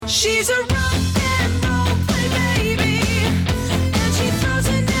She's a rock and roll play baby, and she throws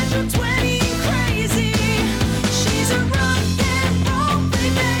a natural 20 crazy. She's a rock and roll play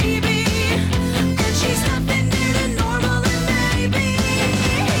baby, and she's nothing near to normal and maybe.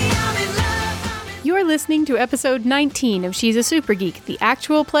 I'm in love. You're listening to episode 19 of She's a Super Geek, the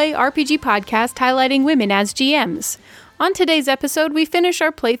actual play RPG podcast highlighting women as GMs. On today's episode, we finish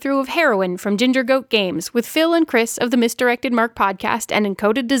our playthrough of Heroine from Ginger Goat Games with Phil and Chris of the Misdirected Mark podcast and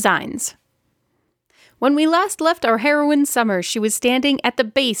Encoded Designs. When we last left our heroine Summer, she was standing at the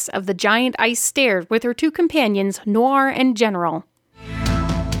base of the giant ice stair with her two companions, Noir and General.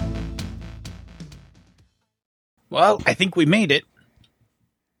 Well, I think we made it.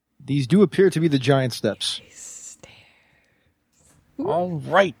 These do appear to be the giant steps. All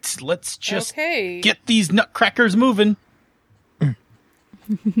right, let's just Okay. get these nutcrackers moving.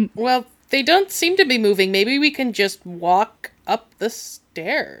 Well, they don't seem to be moving. Maybe we can just walk up the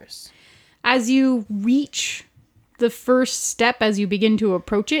stairs. As you reach the first step, as you begin to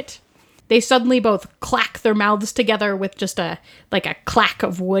approach it, they suddenly both clack their mouths together with just a clack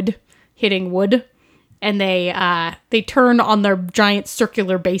of wood hitting wood, and they turn on their giant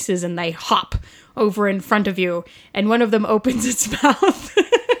circular bases and they hop over in front of you, and one of them opens its mouth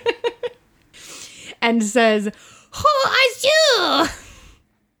and says, "Who are you?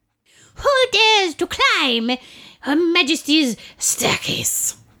 Who dares to climb Her Majesty's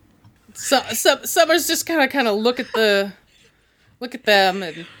staircase?" So Summer's just kind of look at them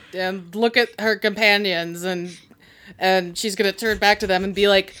and look at her companions, and she's gonna turn back to them and be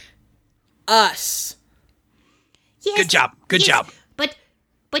like, "Us." Yes, Good job. Good job.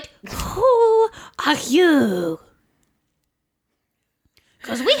 But who are you?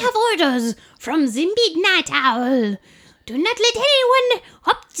 Because we have orders from the Midnight Owl. Do not let anyone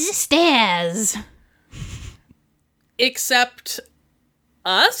up the stairs. Except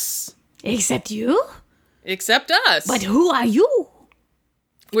us? Except you? Except us. But who are you?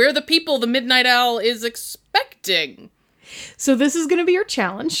 We're the people the Midnight Owl is expecting. So this is going to be your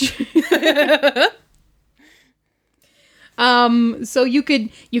challenge. So you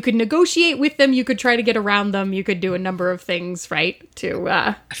could negotiate with them, you could try to get around them, you could do a number of things, right?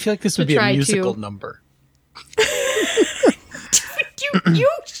 I feel like this would be a musical number. you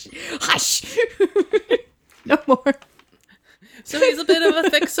hush. No more. So he's a bit of a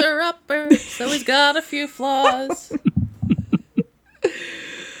fixer-upper, so he's got a few flaws.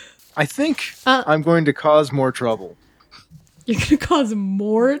 I think I'm going to cause more trouble. You're going to cause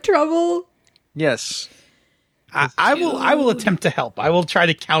more trouble? Yes. I will attempt to help. I will try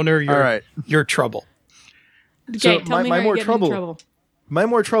to counter your trouble. Okay, So tell me how you're getting in trouble. My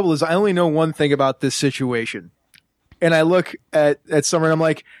more trouble is I only know one thing about this situation. And I look at Summer and I'm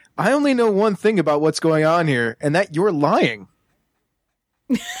like, I only know one thing about what's going on here, and that you're lying.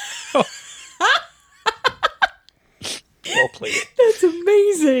 Well played. That's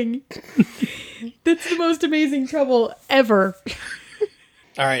amazing. That's the most amazing trouble ever.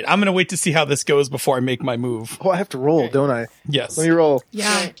 All right, I'm going to wait to see how this goes before I make my move. Oh, I have to roll, don't I? Yes. Let me roll.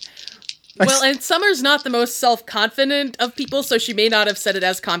 Yeah. Well, and Summer's not the most self-confident of people, so she may not have said it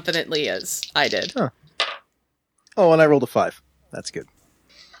as confidently as I did. Huh. Oh, and I rolled a 5. That's good.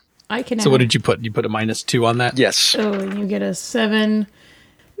 I can. So what did you put? You put a -2 on that? Yes. So you get a 7.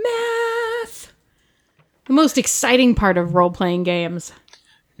 Math. The most exciting part of role-playing games.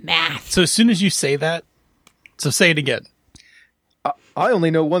 Math. So as soon as you say that, so say it again. I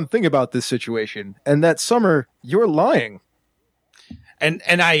only know one thing about this situation, and that Summer, you're lying. And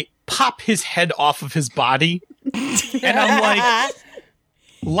I pop his head off of his body, and I'm like,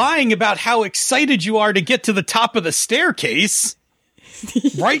 lying about how excited you are to get to the top of the staircase.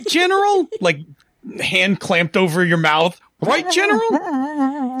 Right, General? Like, hand clamped over your mouth. Right,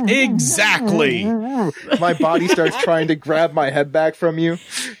 General? Exactly. My body starts trying to grab my head back from you.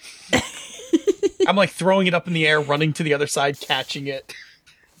 I'm like throwing it up in the air, running to the other side, catching it.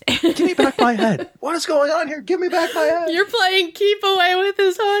 Give me back my head. What is going on here? Give me back my head. You're playing keep away with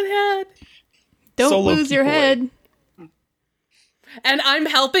his own head. Don't Solo lose your keep away. head. And I'm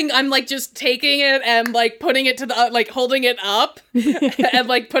helping, I'm like just taking it and like putting it to the, like holding it up and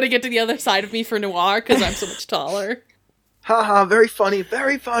like putting it to the other side of me for Noir because I'm so much taller. Haha, very funny,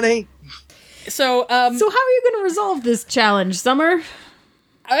 very funny. So, So how are you going to resolve this challenge, Summer?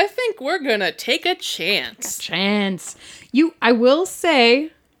 I think we're gonna take a chance. Chance. I will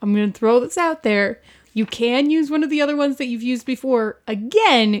say, I'm going to throw this out there. You can use one of the other ones that you've used before.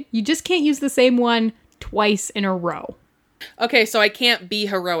 Again, you just can't use the same one twice in a row. Okay, so I can't be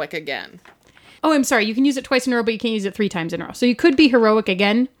heroic again. Oh, I'm sorry. You can use it twice in a row, but you can't use it 3 times in a row. So you could be heroic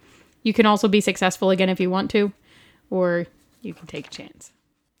again. You can also be successful again if you want to. Or you can take a chance.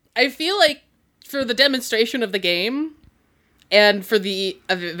 I feel like for the demonstration of the game and for the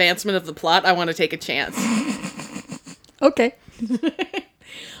advancement of the plot, I want to take a chance. Okay.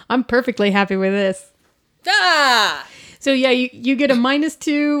 I'm perfectly happy with this. Ah! So yeah, you get a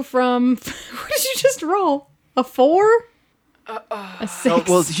 -2 from... What did you just roll? A 4? A 6? Oh,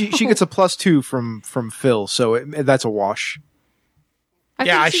 well, she gets a +2 from Phil, so that's a wash. I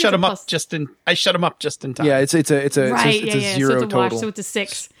think she shut gets a him up plus- just in time. Yeah, it's a Right, it's a yeah. 0 So it's a total. wash, so it's a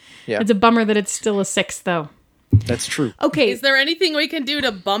 6. Yeah. It's a bummer that it's still a 6, though. That's true. Okay, Is there anything we can do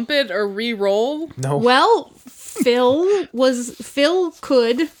to bump it or re-roll? No. well, Phil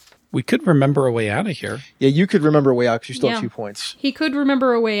could... We could remember a way out of here. Yeah, you could remember a way out because you still have Yeah. 2 points. He could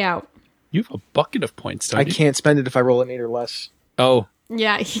remember a way out. You have a bucket of points, don't I you? can't spend it if I roll an 8 or less. Oh.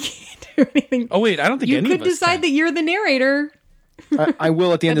 Yeah, he can't do anything. Oh, wait, I don't think You any could of us decide can. that you're the narrator. I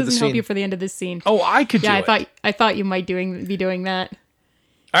will at the That end of the doesn't scene. help you for the end of this scene. Oh, I could yeah, do it. I thought you might be doing that.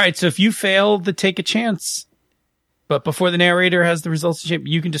 All right, so if you fail the take a chance, but before the narrator has the results,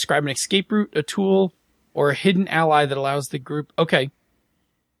 you can describe an escape route, a tool, or a hidden ally that allows the group. Okay.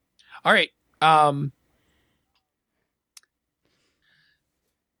 All right.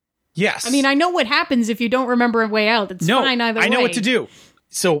 Yes. I mean, I know what happens if you don't remember a way out. It's fine either way. I know what to do.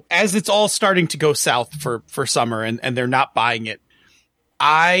 So as it's all starting to go south for summer and they're not buying it,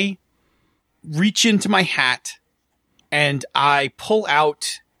 I reach into my hat and I pull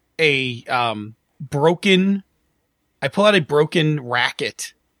out a broken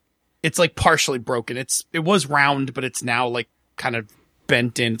racket. It's like partially broken. It was round, but it's now like kind of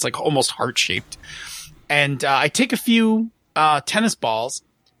bent in. It's like almost heart shaped. And I take a few tennis balls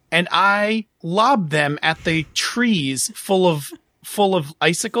and I lob them at the trees full of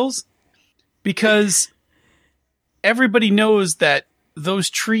icicles because everybody knows that those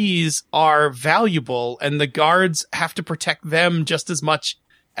trees are valuable and the guards have to protect them just as much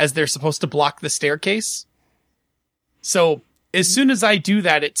as they're supposed to block the staircase. So as soon as I do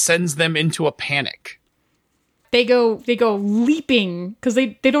that, it sends them into a panic. They go leaping because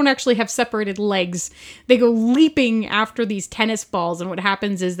they don't actually have separated legs. They go leaping after these tennis balls, and what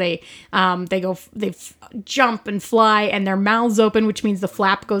happens is they jump and fly, and their mouths open, which means the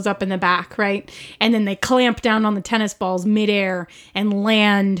flap goes up in the back, right? And then they clamp down on the tennis balls midair and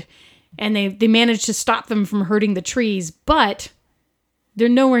land, and they manage to stop them from hurting the trees, but they're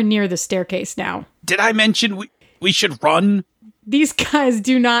nowhere near the staircase now. Did I mention we should run? These guys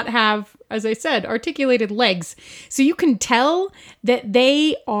do not have, as I said, articulated legs. So you can tell that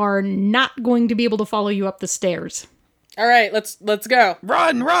they are not going to be able to follow you up the stairs. All right, let's go.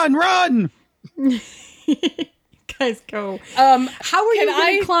 Run! Guys, go. How How are you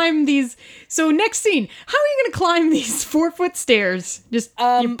going to climb these? So next scene, how are you going to climb these 4-foot stairs? Just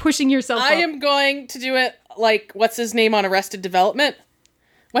you're pushing yourself I up. am going to do it like, what's his name on Arrested Development?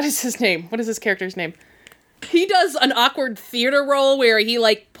 What is his name? What is his character's name? He does an awkward theater role where he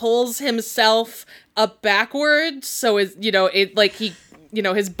like pulls himself up backwards, so his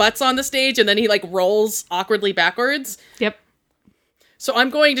his butt's on the stage, and then he like rolls awkwardly backwards. Yep. So I'm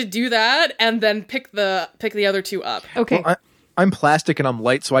going to do that, and then pick the other two up. Okay. Well, I'm plastic and I'm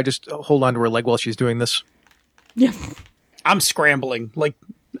light, so I just hold on to her leg while she's doing this. Yeah. I'm scrambling. Like,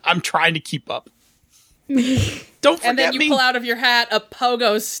 I'm trying to keep up. Don't forget And then you me. pull out of your hat a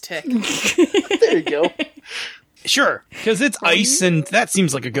pogo stick. There you go. Sure, because it's ice, and that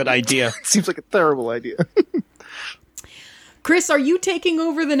seems like a good idea. Seems like a terrible idea. Chris, are you taking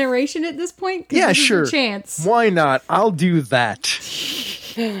over the narration at this point? 'Cause Yeah, this is your sure. chance. Why not? I'll do that.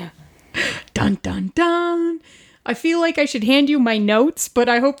 Dun dun dun. I feel like I should hand you my notes, but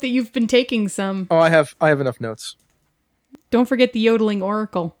I hope that you've been taking some. Oh, I have enough notes. Don't forget the yodeling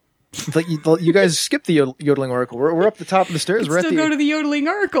oracle. But you guys skipped the yodeling oracle. We're up the top of the stairs. We're Still go to the yodeling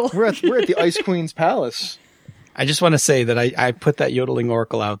oracle. we're at the Ice Queen's palace. I just want to say that I put that yodeling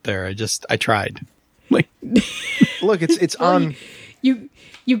oracle out there. I tried. Like, Look, it's on. You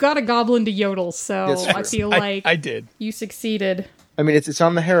got a goblin to yodel, so That's true. I feel like I did. you succeeded. I mean, it's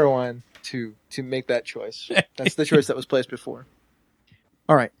on the Heroine to make that choice. That's the choice that was placed before.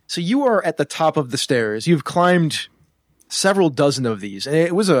 All right, so you are at the top of the stairs. You've climbed several dozen of these, and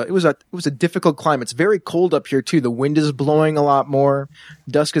it was a difficult climb. It's very cold up here too. The wind is blowing a lot more.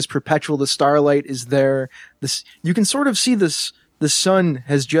 Dusk is perpetual. The starlight is there. You can sort of see this. The sun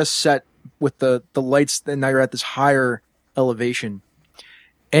has just set with the lights, and now you're at this higher elevation,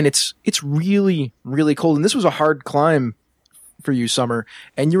 and it's really, really cold. And this was a hard climb for you, Summer,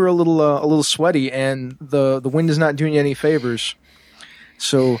 and you were a little sweaty, and the wind is not doing you any favors.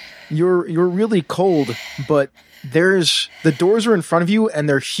 So you're really cold, but the doors are in front of you, and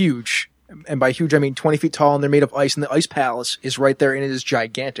they're huge. and by huge I mean 20 feet tall, and they're made of ice, and the ice palace is right there, and it is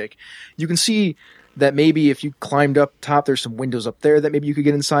gigantic. You can see that maybe if you climbed up top, there's some windows up there that maybe you could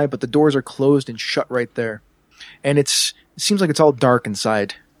get inside, but the doors are closed and shut right there. And it seems like it's all dark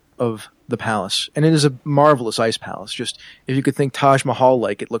inside of the palace. And it is a marvelous ice palace. Just, if you could think Taj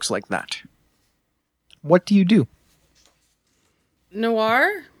Mahal-like, it looks like that. What do you do?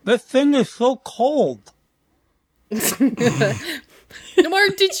 Noir? The thing is so cold. Noir,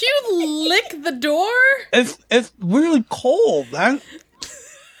 did you lick the door? It's really cold.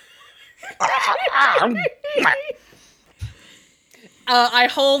 I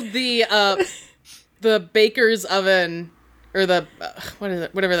hold the baker's oven, or the what is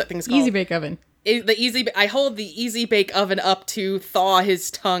it? Whatever that thing's called. Easy bake oven. I hold the easy bake oven up to thaw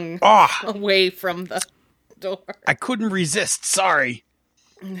his tongue away from the door. I couldn't resist. Sorry.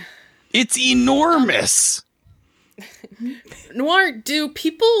 It's enormous. Noir, do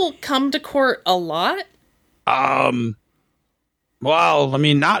people come to court a lot? Well, I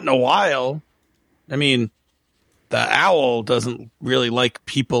mean, not in a while. I mean, the owl doesn't really like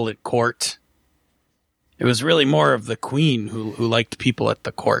people at court. It was really more of the queen who liked people at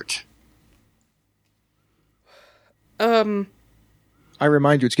the court. I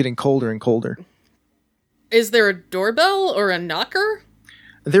remind you, it's getting colder and colder. Is there a doorbell or a knocker?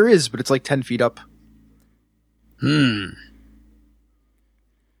 There is, but it's like 10 feet up.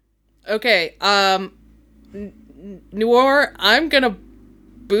 Okay, Noir, I'm gonna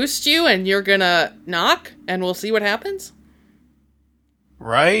boost you and you're gonna knock and we'll see what happens.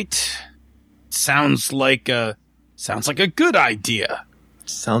 Right? Sounds like a good idea.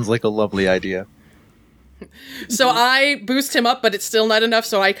 Sounds like a lovely idea. So I boost him up, but it's still not enough,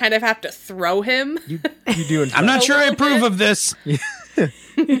 so I kind of have to throw him. You do. I'm not sure I approve of this.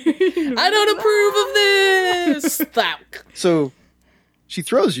 I don't approve of this. Thwack. So she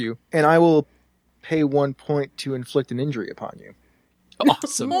throws you, and I will pay 1 point to inflict an injury upon you.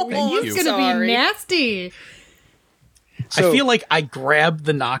 Awesome. Thank I'm you. It's gonna Sorry. be nasty. So, I feel like I grab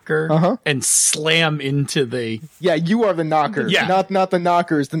the knocker Uh-huh. and slam into the yeah, you are the knocker. Yeah. Not the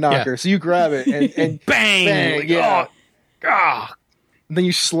knocker is the knocker. Yeah. So you grab it and bang. Bang, Like, yeah. oh, then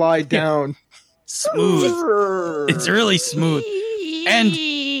you slide down. smooth. It's really smooth. And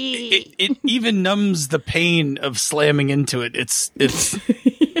it even numbs the pain of slamming into it. It's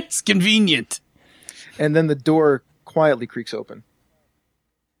it's convenient. And then the door quietly creaks open.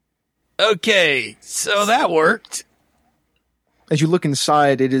 Okay, so that worked. As you look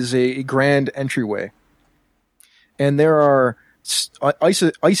inside, it is a grand entryway. And there are ice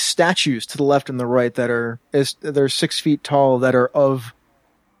statues to the left and the right that are 6 feet tall, that are of,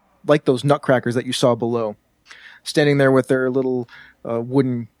 like those nutcrackers that you saw below. Standing there with their little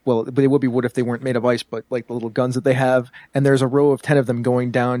wooden, well, they would be wood if they weren't made of ice, but like the little guns that they have. And there's a row of 10 of them going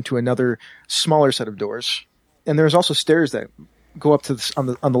down to another smaller set of doors. And there's also stairs that go up to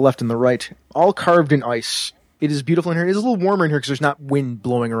on the left and the right, all carved in ice. It is beautiful in here. It is a little warmer in here because there's not wind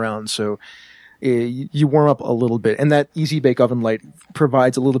blowing around, so you warm up a little bit. And that easy bake oven light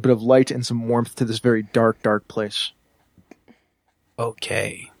provides a little bit of light and some warmth to this very dark, dark place.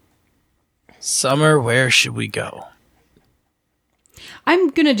 Okay. Summer, where should we go? I'm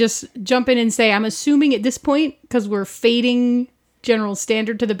gonna just jump in and say I'm assuming at this point, because we're fading General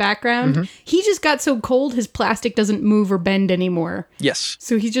Standard to the background, he just got so cold his plastic doesn't move or bend anymore. Yes.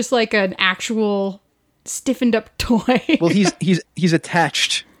 So he's just like an actual stiffened up toy. Well, he's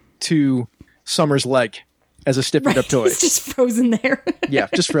attached to Summer's leg as a stiffened up toy. He's just frozen there. Yeah,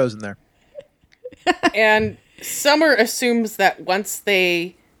 just frozen there. And Summer assumes that once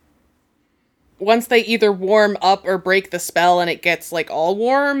they either warm up or break the spell and it gets like all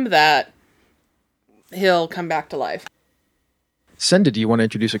warm, that he'll come back to life. Senda, do you want to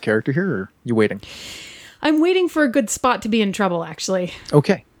introduce a character here, or are you waiting? I'm waiting for a good spot to be in trouble, actually.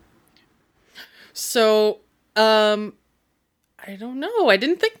 Okay. So, I don't know. I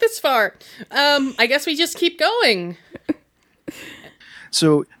didn't think this far. I guess we just keep going.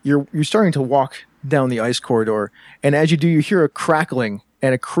 So you're starting to walk down the ice corridor, and as you do, you hear a crackling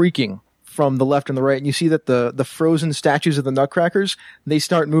and a creaking from the left and the right, and you see that the frozen statues of the nutcrackers, they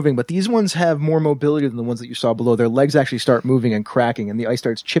start moving, but these ones have more mobility than the ones that you saw below. Their legs actually start moving and cracking, and the ice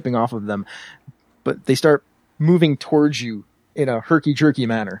starts chipping off of them, but they start moving towards you in a herky-jerky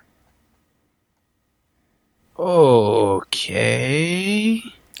manner. Okay.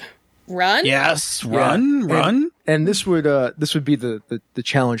 Run? Yes, run. And this would be the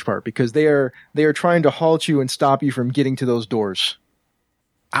challenge part, because they are trying to halt you and stop you from getting to those doors.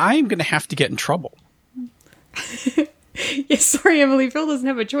 I'm going to have to get in trouble. Yeah, sorry, Emily. Phil doesn't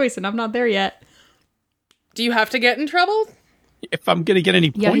have a choice, and I'm not there yet. Do you have to get in trouble? If I'm going to get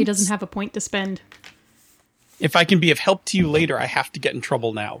any points. Yeah, he doesn't have a point to spend. If I can be of help to you later, I have to get in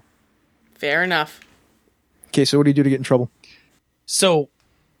trouble now. Fair enough. Okay, so what do you do to get in trouble? So,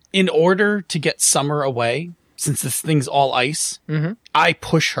 in order to get Summer away, since this thing's all ice, I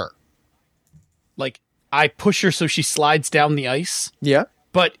push her. Like, I push her so she slides down the ice. Yeah.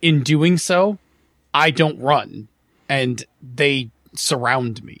 But in doing so, I don't run. And they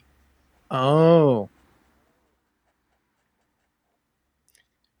surround me. Oh.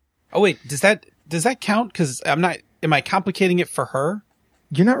 Oh, wait, does that count? Because am I complicating it for her?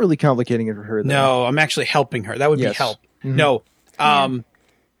 You're not really complicating it for her, though. No, I'm actually helping her. That would be help. Mm-hmm. No.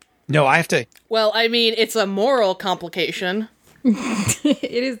 No, I have to. Well, I mean, it's a moral complication.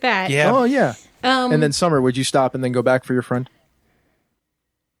 It is that. Yeah. Oh, yeah. And then Summer, would you stop and then go back for your friend?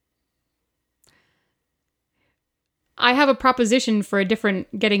 I have a proposition for a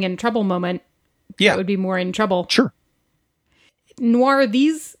different getting in trouble moment. Yeah. That would be more in trouble. Sure. Noir,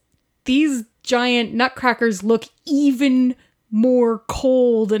 these giant nutcrackers look even more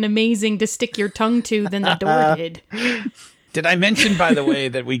cold and amazing to stick your tongue to than the door did. Did I mention, by the way,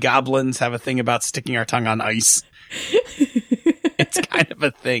 that we goblins have a thing about sticking our tongue on ice? It's kind of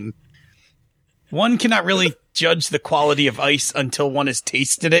a thing. One cannot really judge the quality of ice until one has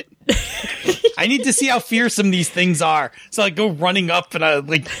tasted it. I need to see how fearsome these things are. So I go running up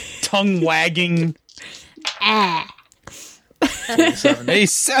and tongue wagging. A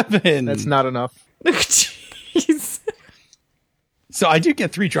 7. That's not enough. Jeez. So I do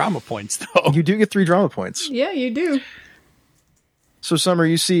get 3 drama points, though. You do get 3 drama points. Yeah, you do. So, Summer,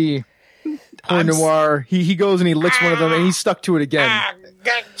 you see poor Noir. He goes and he licks one of them, and he's stuck to it again.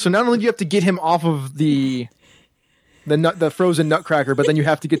 So not only do you have to get him off of the frozen nutcracker, but then you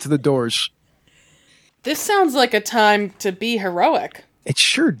have to get to the doors. This sounds like a time to be heroic. It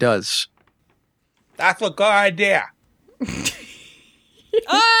sure does. That's a good idea.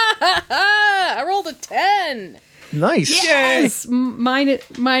 I rolled a 10. Nice. Yes! Minus,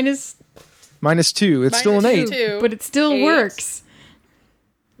 -2. It's still an 8. 2. but it still 8. works.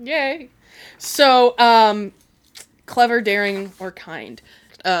 Yay. So, clever, daring, or kind.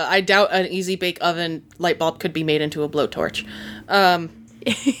 I doubt an easy bake oven light bulb could be made into a blowtorch. That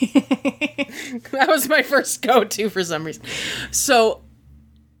was my first go-to for some reason. So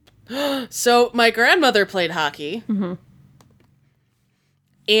my grandmother played hockey. Mm-hmm.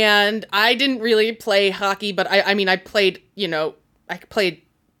 And I didn't really play hockey, but I played, I played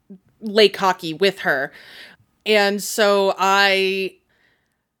lake hockey with her. And so I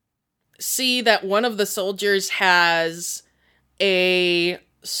see that one of the soldiers has a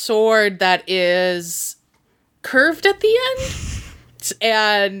sword that is curved at the end.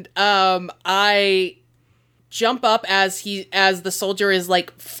 And I jump up as the soldier is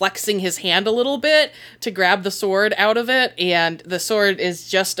flexing his hand a little bit to grab the sword out of it, and the sword is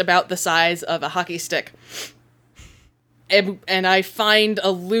just about the size of a hockey stick. And I find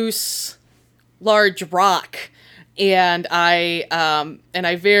a loose, large rock, and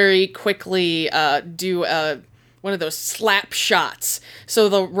I very quickly do one of those slap shots. So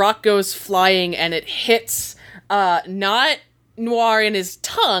the rock goes flying and it hits not Noir in his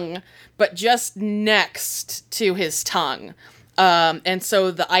tongue, but just next to his tongue. And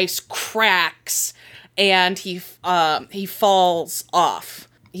so the ice cracks and he falls off.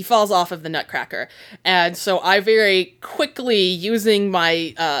 He falls off of the nutcracker. And so I very quickly, using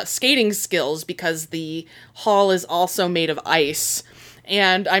my skating skills, because the hall is also made of ice,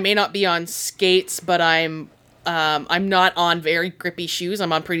 and I may not be on skates, but I'm not on very grippy shoes.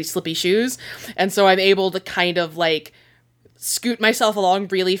 I'm on pretty slippy shoes. And so I'm able to kind of scoot myself along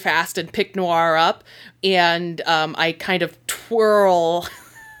really fast and pick Noir up. And I kind of twirl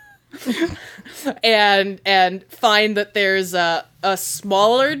and find that there's a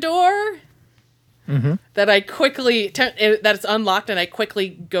smaller door that I quickly, that it's unlocked, and I quickly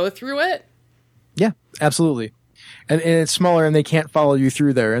go through it. Yeah, absolutely. And it's smaller and they can't follow you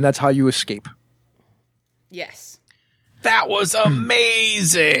through there, and that's how you escape. Yes. That was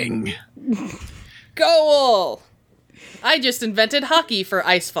amazing. Goal! I just invented hockey for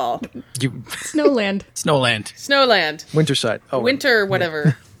Icefall. Snowland. Snowland. Winterside. Oh, Winter,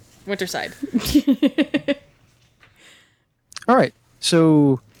 whatever. Winterside. All right.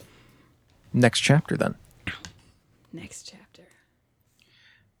 So, next chapter then. Next chapter.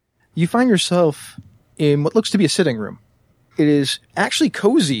 You find yourself in what looks to be a sitting room. It is actually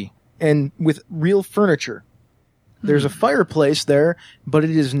cozy and with real furniture. There's a fireplace there, but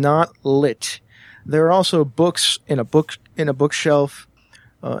it is not lit. There are also books in a bookshelf.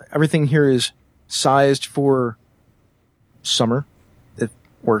 Everything here is sized for Summer,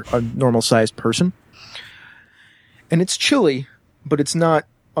 or a normal sized person. And it's chilly, but it's not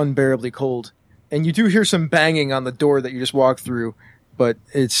unbearably cold. And you do hear some banging on the door that you just walked through, but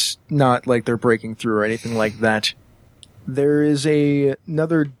it's not like they're breaking through or anything like that. There is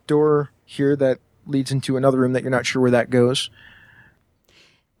another door here that leads into another room that you're not sure where that goes.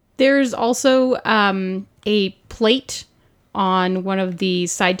 There's also a plate on one of the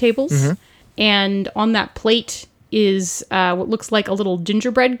side tables. And on that plate is what looks like a little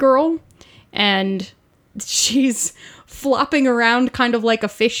gingerbread girl. And she's flopping around kind of like a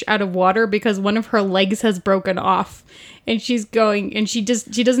fish out of water because one of her legs has broken off. And she's going, and she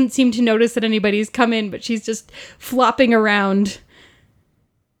doesn't seem to notice that anybody's come in, but she's just flopping around.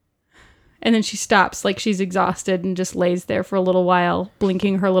 And then she stops like she's exhausted and just lays there for a little while,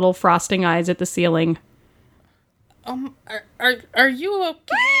 blinking her little frosting eyes at the ceiling. Are you okay? Are you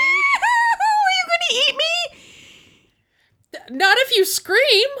gonna eat me? Not if you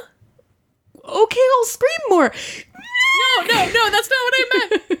scream. Okay, I'll scream more. No, that's not what I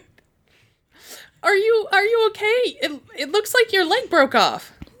meant. Are you okay? It looks like your leg broke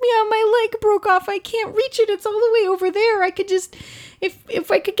off. Yeah, my leg broke off. I can't reach it. It's all the way over there. I could just,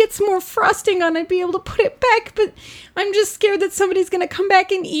 if I could get some more frosting on, I'd be able to put it back. But I'm just scared that somebody's gonna come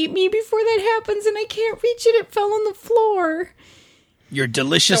back and eat me before that happens, and I can't reach it. It fell on the floor. Your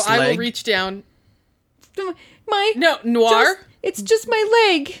delicious So leg. I will reach down. Noir. Noir. It's just my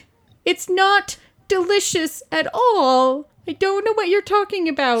leg. It's not delicious at all. I don't know what you're talking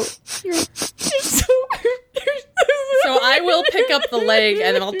about. You're so So I will pick up the leg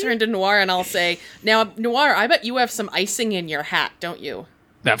and then I'll turn to Noir and I'll say, "Now, Noir, I bet you have some icing in your hat, don't you?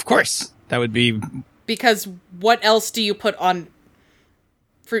 Of course. That would be... Because what else do you put on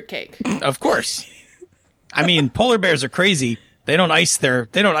fruitcake?" Of course. I mean, polar bears are crazy. They don't ice their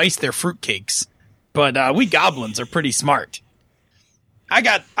fruitcakes. But we goblins are pretty smart.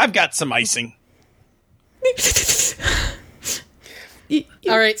 I've got some icing.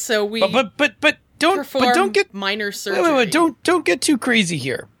 All right, so we But don't get minor surgery. wait, don't get too crazy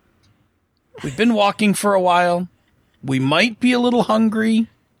here. We've been walking for a while. We might be a little hungry.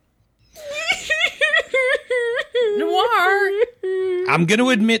 Noir. I'm going to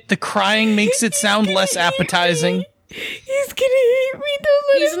admit the crying makes it sound less appetizing. He's gonna eat me. Don't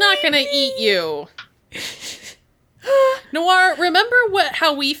let He's him not eat gonna me. eat you. Noir, remember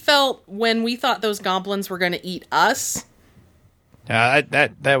how we felt when we thought those goblins were gonna eat us?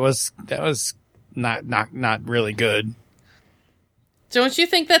 That was not really good. Don't you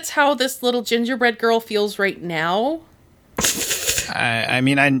think that's how this little gingerbread girl feels right now? I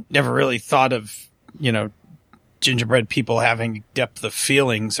mean, I never really thought of, gingerbread people having depth of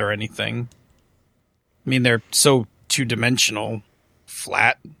feelings or anything. I mean, they're so two-dimensional,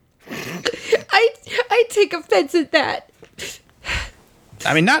 flat. I take offense at that.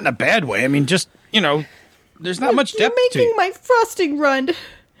 I mean, not in a bad way. I mean, just, there's not much depth to You're making it. my frosting run.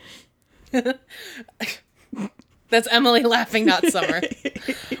 That's Emily laughing, not Summer.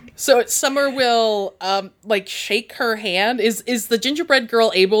 So Summer will shake her hand. Is the gingerbread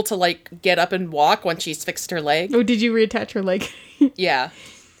girl able to get up and walk once she's fixed her leg? Oh, did you reattach her leg? Yeah.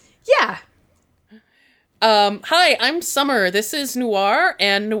 Yeah. Hi, I'm Summer. This is Noir,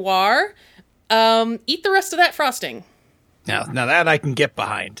 and Noir, eat the rest of that frosting. Now that I can get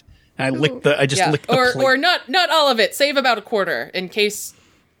behind. I lick the plate. Or not all of it. Save about a quarter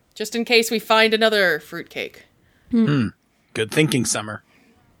just in case we find another fruitcake. Good thinking, Summer.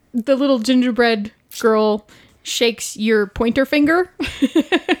 The little gingerbread girl shakes your pointer finger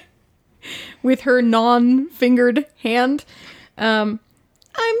with her non-fingered hand. I'm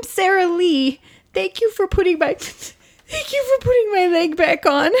Sarah Lee. Thank you for putting my leg back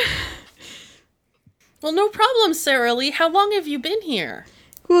on. Well, no problem, Sarah Lee. How long have you been here?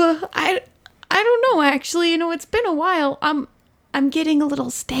 Well, I don't know actually. It's been a while. I'm getting a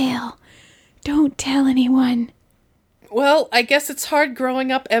little stale. Don't tell anyone. Well, I guess it's hard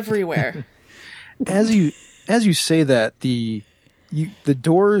growing up everywhere. As you say that, the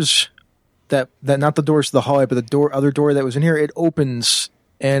doors that not the doors to the hallway, but the other door that was in here, it opens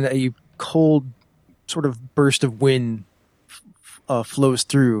and a cold sort of burst of wind flows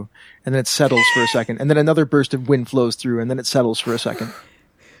through, and then it settles for a second, and then another burst of wind flows through, and then it settles for a second.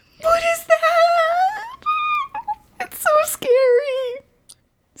 What is that? It's so scary.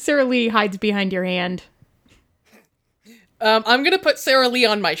 Sarah Lee hides behind your hand. I'm gonna put Sarah Lee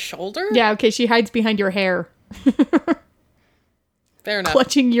on my shoulder. Yeah, okay, she hides behind your hair, Fair enough.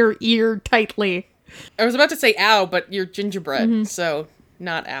 clutching your ear tightly. I was about to say ow, but you're gingerbread, so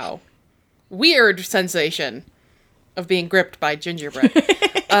not ow. Weird sensation of being gripped by gingerbread.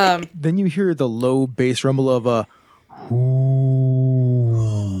 Then you hear the low bass rumble of a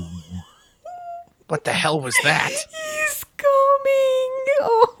 "Ooh," What the hell was that? He's coming.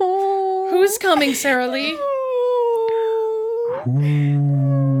 Oh. Who's coming, Sarah Lee?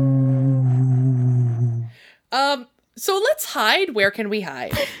 So let's hide. Where can we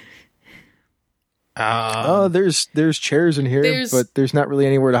hide? There's chairs in here, but there's not really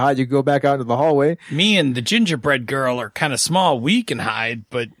anywhere to hide. You go back out into the hallway. Me and the gingerbread girl are kind of small. We can hide,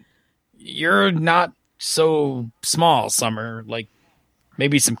 but you're not so small, Summer. Like,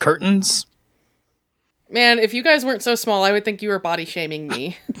 maybe some curtains? Man, if you guys weren't so small, I would think you were body shaming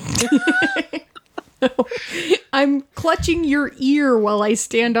me. I'm clutching your ear while I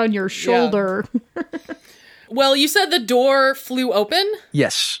stand on your shoulder. Yeah. Well, you said the door flew open?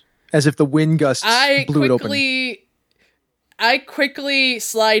 Yes. As if the wind gusts blew it open. I quickly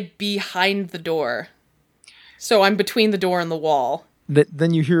slide behind the door. So I'm between the door and the wall.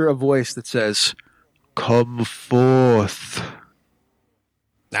 Then you hear a voice that says, "Come forth."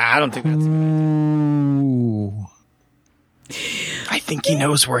 Nah, I don't think that's... Ooh. I think he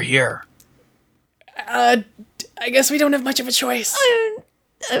knows we're here. I guess we don't have much of a choice.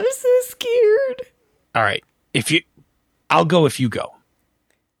 I'm so scared. All right. I'll go if you go.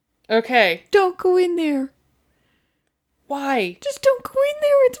 Okay. Don't go in there. Why? Just don't go in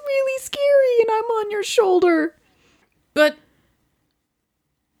there. It's really scary and I'm on your shoulder. But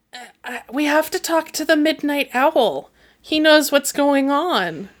we have to talk to the Midnight Owl. He knows what's going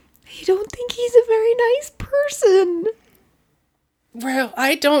on. I don't think he's a very nice person. Well,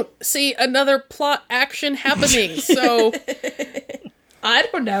 I don't see another plot action happening, so... I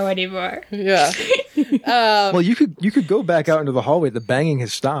don't know anymore. Yeah. Well, you could go back out into the hallway. The banging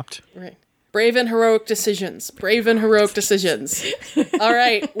has stopped. Right. Brave and heroic decisions. Brave and heroic decisions. All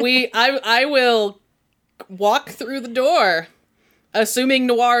right. I will walk through the door, assuming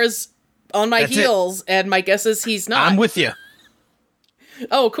Noir is on my heels, and my guess is he's not. I'm with you.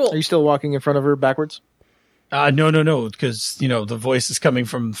 Oh, cool. Are you still walking in front of her backwards? No, because the voice is coming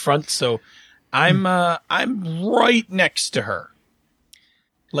from the front, so I'm right next to her,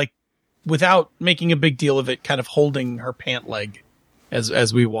 like without making a big deal of it, kind of holding her pant leg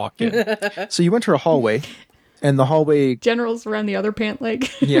as we walk in. So you enter a hallway, and the hallway General's around the other pant leg.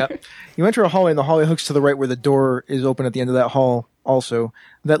 Yeah, you enter a hallway, and the hallway hooks to the right where the door is open at the end of that hall. Also,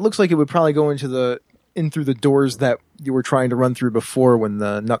 that looks like it would probably go in through the doors that you were trying to run through before, when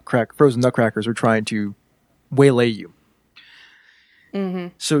the frozen nutcrackers were trying to waylay you. Mm-hmm.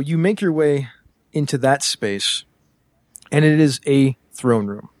 So you make your way into that space, and it is a throne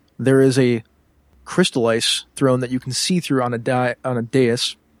room. There is a crystal ice throne that you can see through on a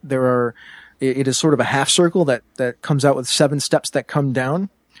dais. It is sort of a half circle that comes out with 7 steps that come down.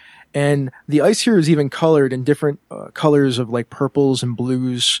 And the ice here is even colored in different colors of like purples and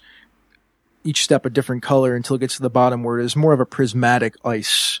blues, each step a different color, until it gets to the bottom where it is more of a prismatic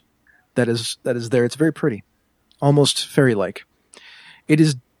ice that is there. It's very pretty, almost fairy-like. It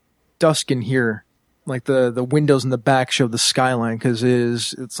is dusk in here. Like the windows in the back show the skyline, because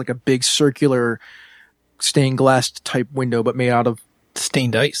it's like a big circular stained glass type window, but made out of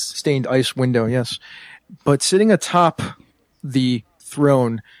Stained ice. Stained ice window, yes. But sitting atop the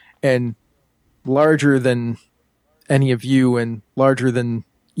throne, and larger than any of you, and larger than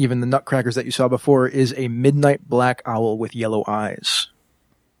even the nutcrackers that you saw before, is a midnight black owl with yellow eyes.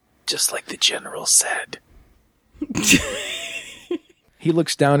 Just like the general said. He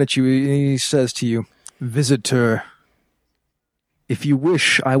looks down at you and he says to you, "Visitor, if you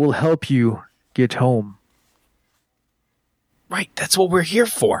wish, I will help you get home." Right, that's what we're here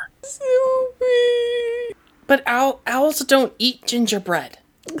for. But owls don't eat gingerbread.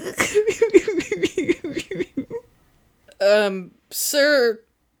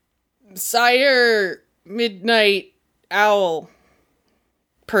 Sire, Midnight Owl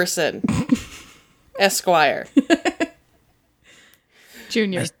person, Esquire.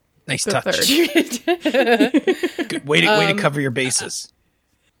 Junior. Nice the touch. third. Good way to cover your bases.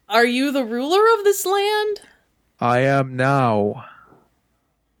 Are you the ruler of this land? I am now.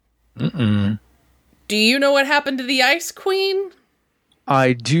 Mm-mm. Do you know what happened to the Ice Queen?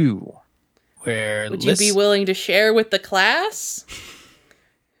 I do. Would you be willing to share with the class?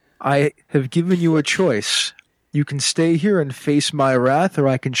 I have given you a choice. You can stay here and face my wrath, or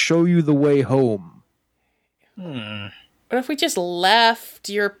I can show you the way home. What if we just left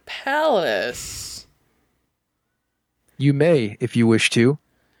your palace? You may, if you wish to.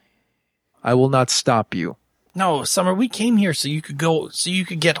 I will not stop you. No, Summer, we came here so you could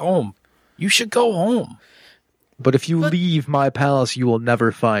get home. You should go home. But if you leave my palace, you will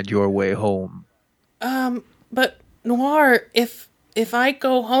never find your way home. But Noir, if I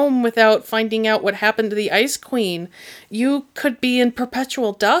go home without finding out what happened to the Ice Queen, you could be in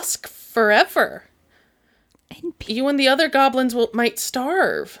perpetual dusk forever. And You and the other goblins might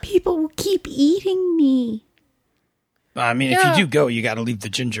starve. people will keep eating me. I mean, Yeah. if you do go, you got to leave the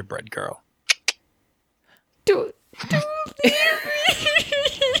gingerbread girl. Do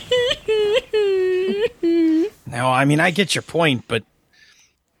No, I mean, I get your point, but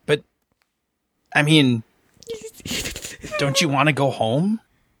I mean, don't you want to go home?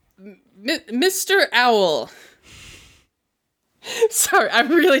 Mr. Owl. Sorry, I'm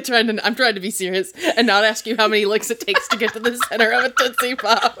trying to be serious and not ask you how many licks it takes to get to the center of a Tootsie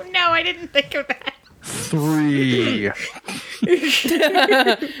Pop. No, I didn't think of that. 3.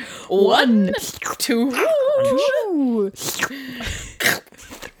 1, 2, Ooh.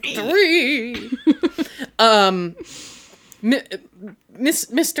 3.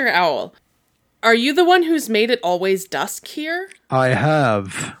 Mr. Owl, are you the one who's made it always dusk here? I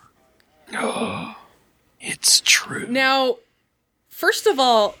have. It's true. Now, first of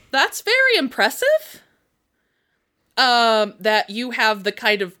all, that's very impressive. That you have the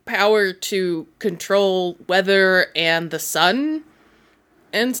kind of power to control weather and the sun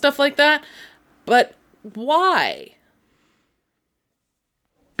and stuff like that. But why?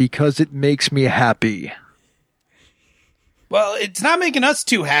 Because it makes me happy. Well, it's not making us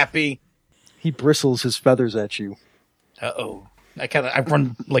too happy. He bristles his feathers at you. Uh-oh. I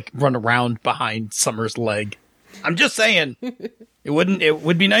run around behind Summer's leg. I'm just saying. It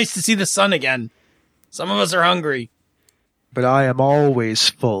would be nice to see the sun again. Some of us are hungry. But I am always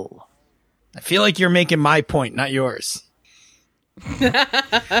full. I feel like you're making my point, not yours.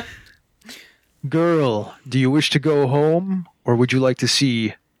 Girl, do you wish to go home, or would you like to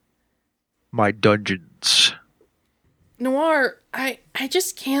see my dungeons? Noir, I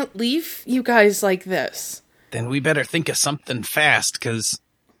just can't leave you guys like this. Then we better think of something fast, because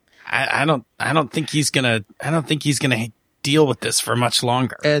I don't think he's gonna deal with this for much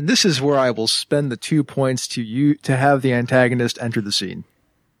longer. And this is where I will spend the 2 points to have the antagonist enter the scene,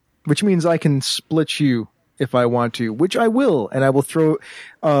 which means I can split you if I want to, which I will, and I will throw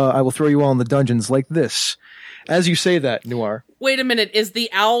you all in the dungeons like this. As you say that, Noir. Wait a minute, is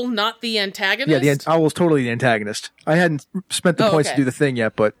the owl not the antagonist? Yeah, the owl's totally the antagonist. I hadn't spent the points okay. to do the thing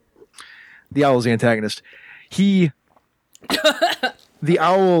yet, but the owl's the antagonist. The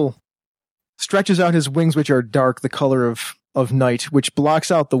owl stretches out his wings, which are dark, the color of night, which blocks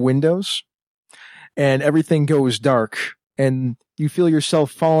out the windows, and everything goes dark, and you feel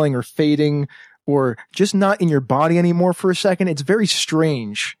yourself falling or fading or just not in your body anymore for a second. It's very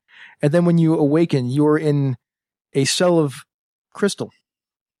strange. And then when you awaken, you're in a cell of crystal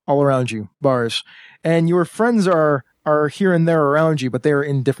all around you, bars, and your friends are here and there around you, but they are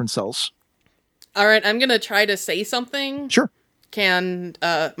in different cells. All right, I'm going to try to say something. Sure. Can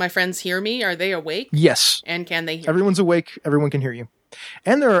my friends hear me? Are they awake? Yes. And can they hear Everyone's awake. Everyone can hear you.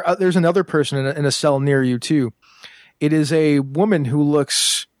 And there's another person in a cell near you, too. It is a woman who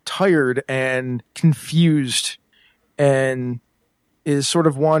looks tired and confused and is sort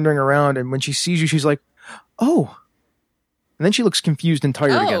of wandering around. And when she sees you, she's like, oh. And then she looks confused and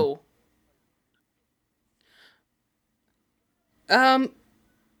tired again.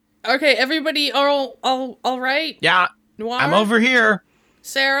 Okay, everybody all right? Yeah, Noir? I'm over here.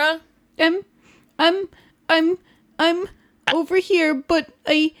 Sarah? I'm over here, but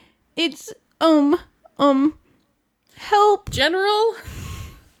it's help. General?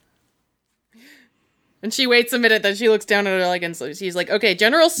 And she waits a minute, then she looks down at her leg and so she's like, okay,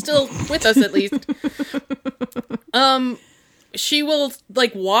 General's still with us at least. She will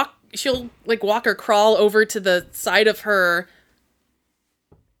walk or crawl over to the side of her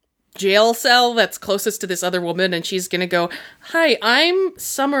jail cell that's closest to this other woman, and she's gonna go, hi, I'm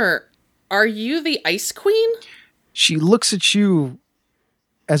Summer. Are you the Ice Queen? She looks at you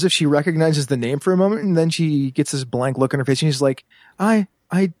as if she recognizes the name for a moment, and then she gets this blank look on her face, and she's like, I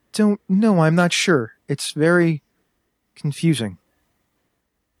don't know. I'm not sure. It's very confusing.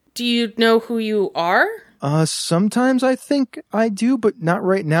 Do you know who you are? Sometimes I think I do, but not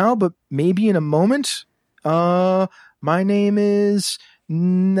right now, but maybe in a moment. My name is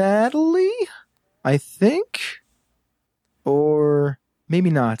Natalie, I think. Or maybe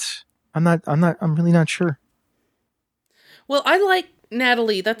not. I'm really not sure. Well, I like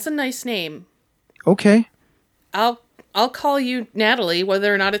Natalie. That's a nice name. Okay. I'll call you Natalie,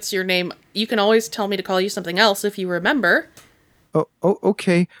 whether or not it's your name. You can always tell me to call you something else if you remember. Oh,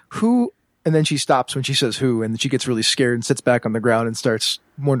 okay. Who? And then she stops when she says who, and she gets really scared and sits back on the ground and starts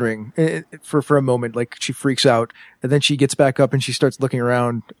wondering for a moment, like she freaks out. And then she gets back up and she starts looking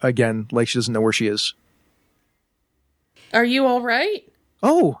around again, like she doesn't know where she is. Are you all right?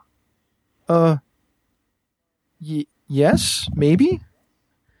 Oh, yes, maybe.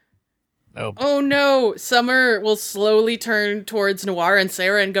 Oh no, Summer will slowly turn towards Noir and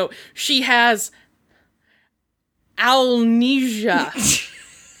Sarah and go, she has amnesia.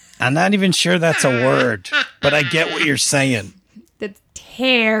 I'm not even sure that's a word, but I get what you're saying. That's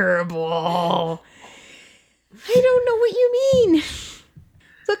terrible. I don't know what you mean.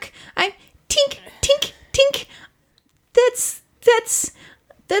 Look, I'm tink, tink, tink. That's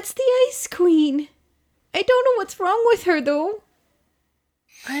the Ice Queen. I don't know what's wrong with her though.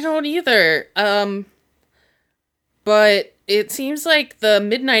 I don't either. But it seems like the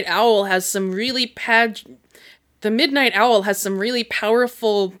Midnight Owl has some really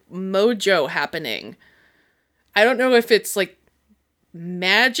powerful mojo happening. I don't know if it's like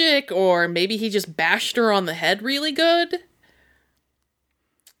magic or maybe he just bashed her on the head really good.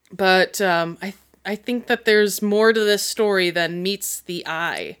 But I think that there's more to this story than meets the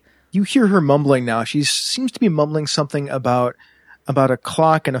eye. You hear her mumbling now. She seems to be mumbling something about a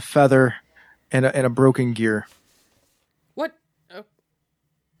clock and a feather and a broken gear. What?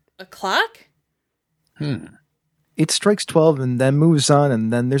 A clock? It strikes 12 and then moves on,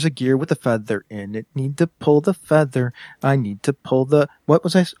 and then there's a gear with a feather in it. Need to pull the feather. I need to pull the... What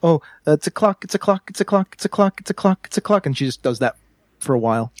was I... Oh, it's a clock, it's a clock, it's a clock, it's a clock, it's a clock, it's a clock. And she just does that for a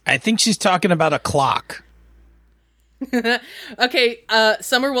while. I think she's talking about a clock. Okay,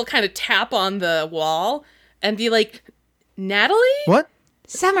 Summer will kind of tap on the wall and be like, Natalie? What?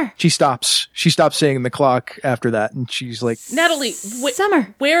 Summer. She stops. She stops saying the clock after that, and she's like... Natalie,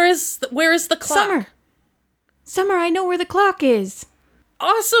 Summer. where is the clock? Summer, I know where the clock is.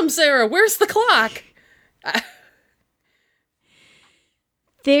 Awesome, Sarah. Where's the clock?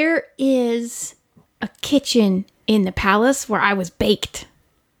 There is a kitchen in the palace where I was baked.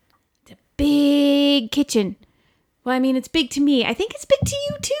 It's a big kitchen. Well, I mean, it's big to me. I think it's big to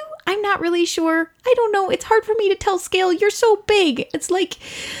you, too. I'm not really sure. I don't know. It's hard for me to tell scale. You're so big. It's like,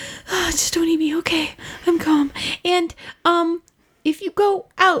 just don't eat me. Okay, I'm calm. And, if you go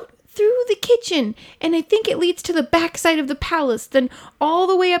out through the kitchen, and I think it leads to the backside of the palace, then all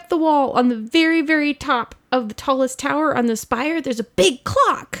the way up the wall on the very, very top of the tallest tower on the spire, there's a big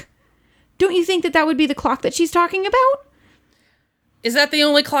clock. Don't you think that would be the clock that she's talking about? Is that the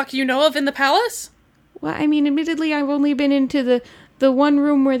only clock you know of in the palace? Well, I mean, admittedly, I've only been into the one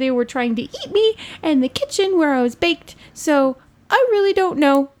room where they were trying to eat me and the kitchen where I was baked, so I really don't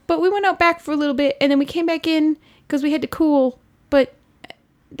know. But we went out back for a little bit, and then we came back in because we had to cool, but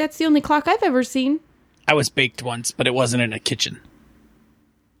that's the only clock I've ever seen. I was baked once, but it wasn't in a kitchen.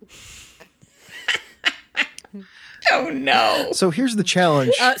 Oh, no. So here's the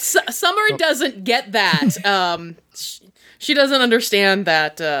challenge. Summer doesn't get that. She doesn't understand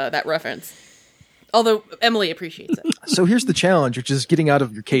that reference. Although Emily appreciates it. So here's the challenge, which is getting out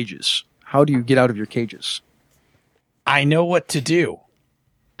of your cages. How do you get out of your cages? I know what to do.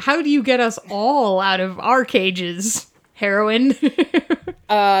 How do you get us all out of our cages, Heroine?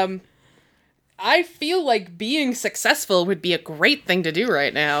 I feel like being successful would be a great thing to do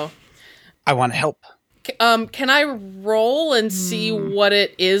right now. I want to help. Can I roll and see what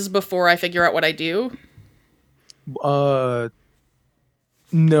it is before I figure out what I do?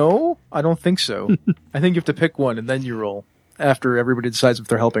 No, I don't think so. I think you have to pick one and then you roll after everybody decides if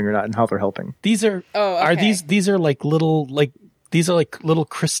they're helping or not and how they're helping. These are okay. these are like little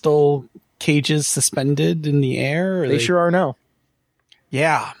crystal cages suspended in the air? They sure are now.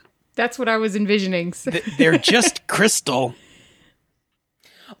 Yeah. That's what I was envisioning. They're just crystal.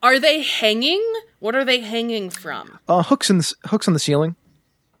 Are they hanging? What are they hanging from? Hooks on the ceiling.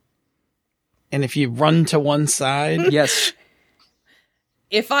 And if you run to one side, Yes.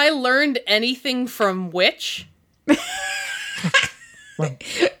 If I learned anything from which,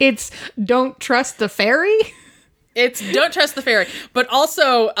 It's don't trust the fairy? it's don't trust the fairy. But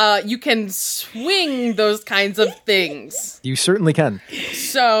also, you can swing those kinds of things. You certainly can.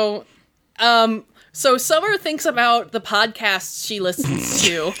 So Summer thinks about the podcasts she listens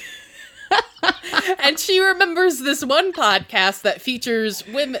to. And she remembers this one podcast that features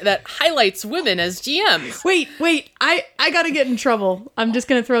women, that highlights women as GMs. Wait, I gotta get in trouble. I'm just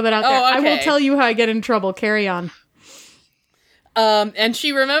gonna throw that out there. Oh, okay. I will tell you how I get in trouble. Carry on. And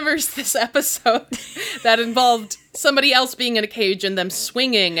she remembers this episode that involved somebody else being in a cage and them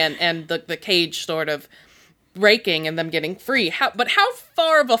swinging and the cage sort of breaking and them getting free. But how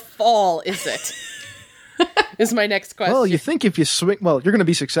far of a fall is it? Is my next question. Well, you think if you swing, well, you're going to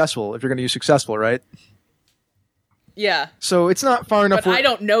be successful if you're going to use successful, right? Yeah. So it's not far enough. But I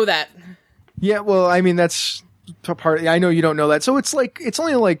don't know that. Yeah, well, I mean, that's part. I know you don't know that. So it's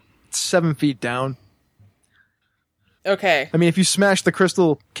only like 7 feet down. Okay. I mean, if you smash the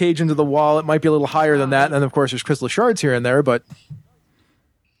crystal cage into the wall, it might be a little higher than that. And then, of course, there's crystal shards here and there, but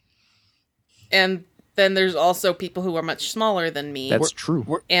And then there's also people who are much smaller than me. That's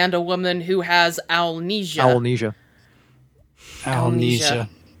true. And a woman who has owlnesia. Amnesia.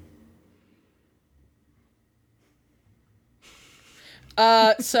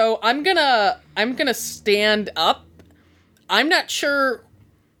 So I'm gonna stand up. I'm not sure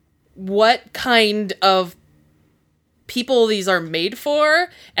what kind of people these are made for,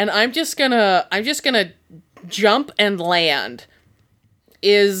 and I'm just gonna jump and land.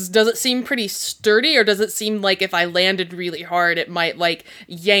 Does it seem pretty sturdy, or does it seem like if I landed really hard, it might like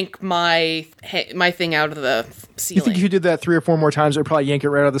yank my thing out of the ceiling? You think if you did that 3 or 4 more times, it would probably yank it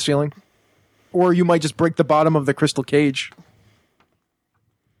right out of the ceiling? Or you might just break the bottom of the crystal cage.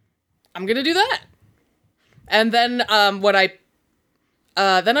 I'm gonna do that. And then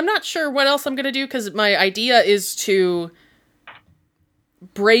then I'm not sure what else I'm gonna do, because my idea is to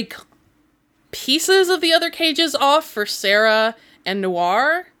break pieces of the other cages off for Sarah and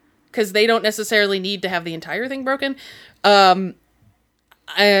Noir, because they don't necessarily need to have the entire thing broken. And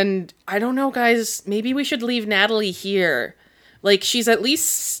I don't know, guys, maybe we should leave Natalie here. Like, she's at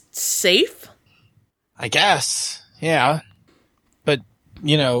least safe. I guess. Yeah. But,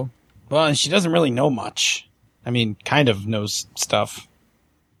 well, and she doesn't really know much. I mean, kind of knows stuff.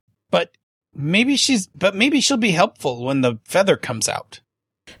 But maybe she'll be helpful when the feather comes out.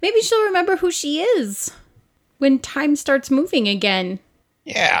 Maybe she'll remember who she is when time starts moving again.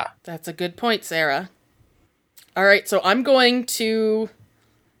 Yeah. That's a good point, Sarah. All right, so I'm going to...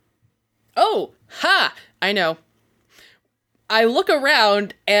 Oh, ha! I know. I look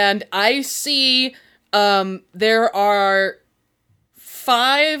around and I see there are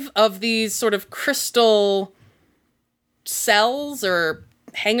 5 of these sort of crystal cells or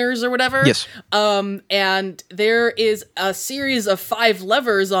hangers or whatever. Yes. And there is a series of 5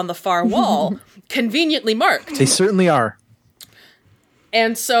 levers on the far wall, conveniently marked. They certainly are.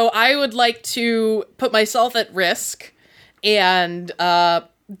 And so I would like to put myself at risk and,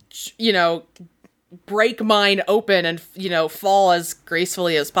 break mine open and, fall as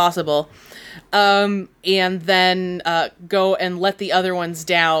gracefully as possible. And then go and let the other ones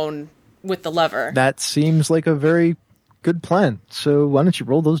down with the lever. That seems like a very good plan. So why don't you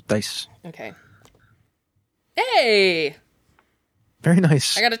roll those dice? Okay. Hey! Very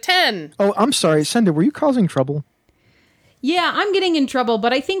nice. I got a 10. Oh, I'm sorry. Senda, were you causing trouble? Yeah, I'm getting in trouble,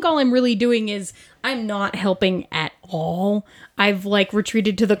 but I think all I'm really doing is I'm not helping at all. I've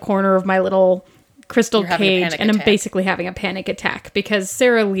retreated to the corner of my little crystal You're having a cage, panic and I'm attack. basically having a panic attack because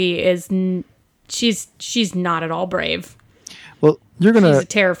Sarah Lee is she's not at all brave. Well, She's a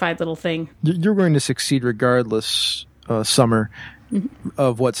terrified little thing. you're going to succeed regardless, Summer,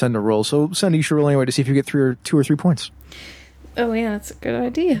 of what Senda rolls. So Senda, you should roll anyway to see if you get 2 or 3 points. Oh yeah, that's a good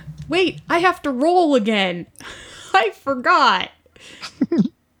idea. Wait, I have to roll again. I forgot.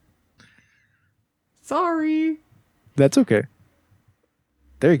 Sorry. That's okay.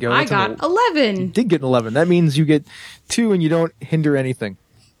 There you go. I That's got You 11. did get an 11. That means you get 2 and you don't hinder anything.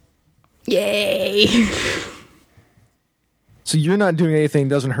 Yay. So you're not doing anything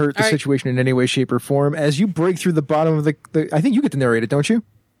that doesn't hurt the All right. situation in any way, shape, or form. As you break through the bottom of the I think you get to narrate it, don't you?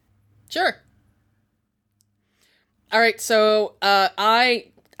 Sure. All right, so I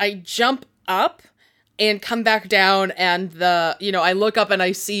jump up and come back down, and I look up and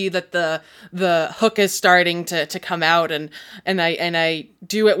I see that the hook is starting to come out, and I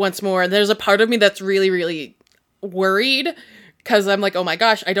do it once more, and there's a part of me that's really, really worried because I'm like, oh my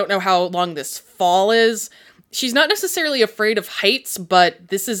gosh, I don't know how long this fall is. She's not necessarily afraid of heights, but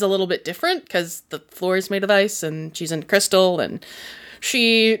this is a little bit different because the floor is made of ice and she's in crystal, and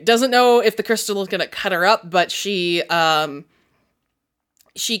she doesn't know if the crystal is going to cut her up, but she kind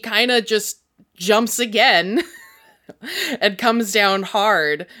of just jumps again and comes down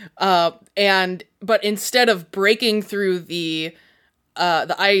hard. But instead of breaking through the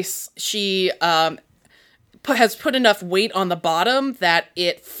ice, she has put enough weight on the bottom that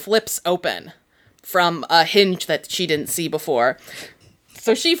it flips open from a hinge that she didn't see before.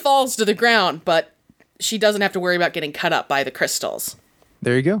 So she falls to the ground, but she doesn't have to worry about getting cut up by the crystals.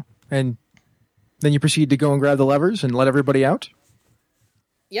 There you go. And then you proceed to go and grab the levers and let everybody out?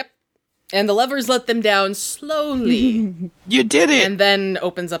 Yep. And the levers let them down slowly. You did it! And then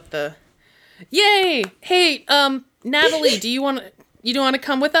opens up the... Yay! Hey, Natalie, do you want to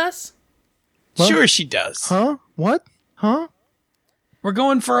come with us? Sure she does. Huh? What? Huh? We're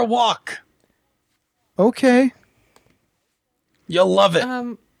going for a walk. Okay. You'll love it.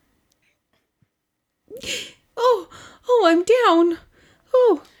 Oh, I'm down.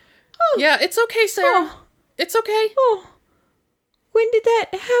 Oh, Yeah, it's okay, Sarah. Oh. It's okay. oh. When did that?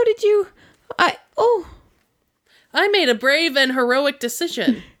 How did you? I made a brave and heroic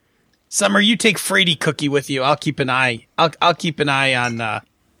decision. Summer, you take Frady Cookie with you. I'll keep an eye. I'll keep an eye on.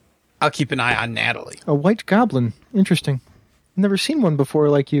 I'll keep an eye on Natalie. A white goblin. Interesting. Never seen one before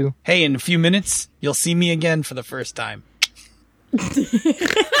like you. Hey, in a few minutes, you'll see me again for the first time.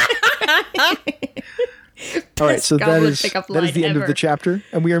 All right, so that goblin is pickup the line end of ever. the chapter,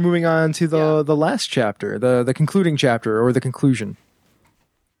 and we are moving on to the last chapter, the concluding chapter or the conclusion.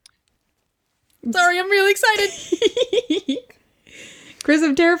 Sorry, I'm really excited. Chris,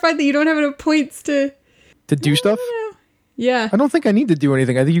 I'm terrified that you don't have enough points to... To do stuff? Yeah, I don't think I need to do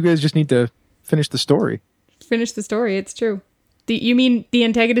anything. I think you guys just need to finish the story. finish the story. It's true. You mean the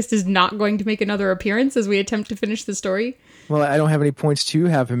antagonist is not going to make another appearance as we attempt to finish the story? Well, I don't have any points to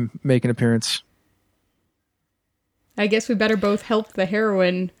have him make an appearance. I guess we better both help the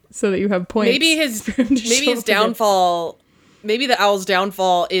heroine so that you have points. Maybe his for him to show up again. downfall. Maybe the owl's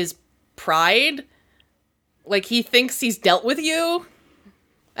downfall is pride. Like he thinks he's dealt with you,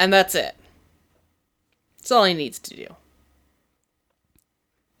 and that's it. That's all he needs to do.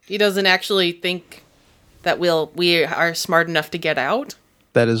 He doesn't actually think that we are smart enough to get out.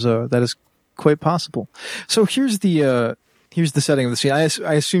 That is quite possible. So here's the setting of the scene. I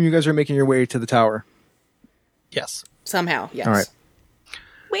assume you guys are making your way to the tower. Yes. Somehow, yes. All right.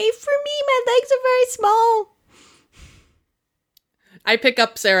 Wait for me, my legs are very small. I pick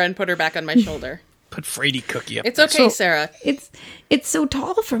up Sarah and put her back on my shoulder. Put Frady Cookie up. It's okay, So- Sarah. It's so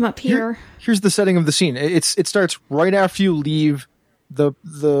tall from up here. Here's the setting of the scene. It starts right after you leave the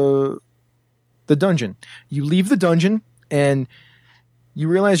dungeon. You leave the dungeon and you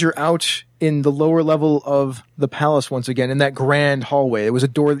realize you're out in the lower level of the palace once again in that grand hallway. It was a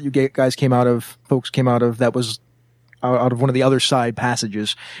door that you guys came out of, folks came out of, that was out of one of the other side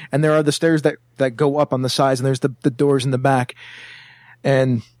passages. And there are the stairs that go up on the sides, and there's the doors in the back.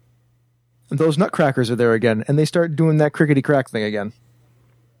 And those nutcrackers are there again, and they start doing that crickety crack thing again.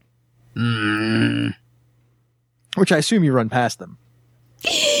 Which I assume you run past them.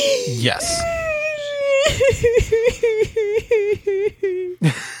 Yes.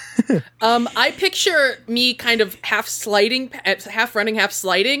 I picture me kind of half running, half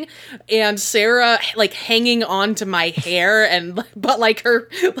sliding, and Sarah like hanging on to my hair, but like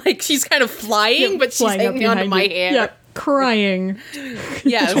she's kind of flying, but she's Flying up hanging on to behind my you. hair. Yeah, crying.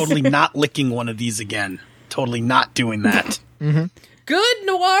 Yes. Totally not licking one of these again. Totally not doing that. Good,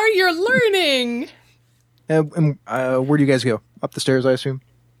 Noir, you're learning. And where do you guys go? Up the stairs, I assume?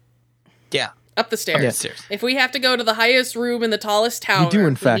 Yeah. Up the stairs. Yeah. Stairs. If we have to go to the highest room in the tallest tower, do, in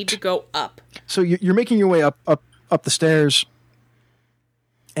we fact. need to go up. So you're making your way up the stairs,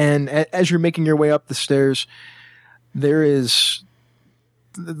 and as you're making your way up the stairs, there is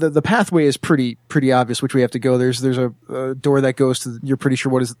the pathway is pretty obvious which way you have to go. There's a door that goes to, you're pretty sure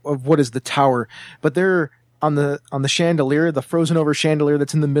what is the tower, but there on the chandelier, the frozen over chandelier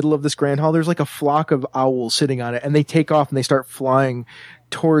that's in the middle of this grand hall, there's like a flock of owls sitting on it, and they take off and they start flying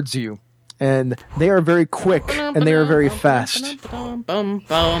towards you. And they are very quick, and they are very fast.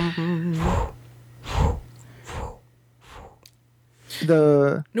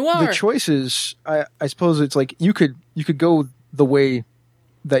 The Noir. choices, I suppose it's like you could go the way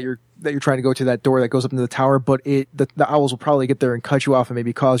that you're trying to go to that door that goes up into the tower, but the owls will probably get there and cut you off and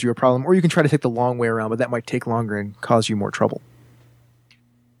maybe cause you a problem. Or you can try to take the long way around, but that might take longer and cause you more trouble.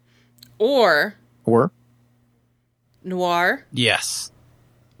 Or Noir, Yes.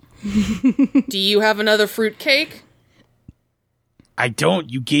 do you have another fruit cake? I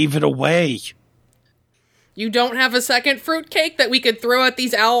don't. You gave it away. You don't have a second fruit cake that we could throw at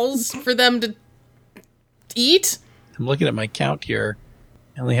these owls for them to eat? I'm looking at my count here.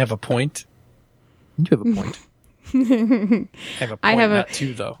 I only have a point. You have a point. I have a point, have not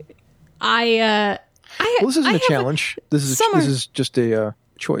two, though. Well, this isn't a challenge. This is just a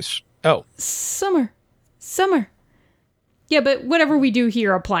choice. Oh, Summer. Yeah, but whatever we do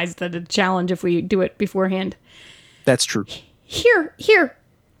here applies to the challenge if we do it beforehand. That's true. Here.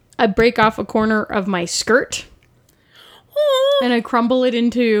 I break off a corner of my skirt and I crumble it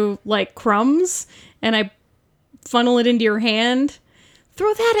into like crumbs and I funnel it into your hand.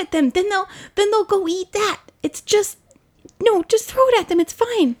 Throw that at them. Then they'll go eat that. Just throw it at them. It's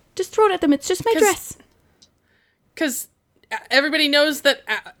fine. Just throw it at them. It's just my dress. Because everybody knows that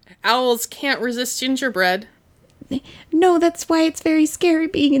owls can't resist gingerbread. No, that's why it's very scary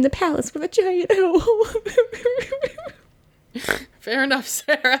being in the palace with a giant owl. Fair enough,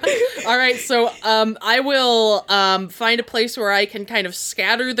 Sarah. All right, so I will find a place where I can kind of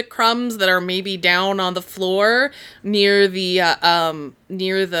scatter the crumbs that are maybe down on the floor near the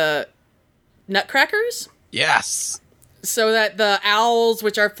nutcrackers. yes. so that the owls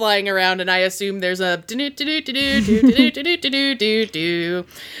which are flying around, and I assume there's a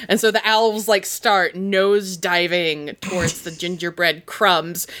and so the owls like start nose diving towards the gingerbread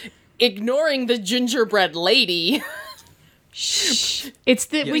crumbs, ignoring the gingerbread lady. It's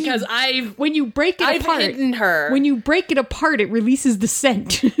the Because when you break it apart, hidden her. When you break it apart, it releases the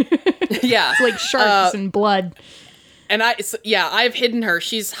scent. Yeah, It's like sharks and blood. and I've hidden her.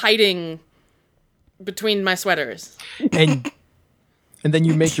 She's hiding between my sweaters. And then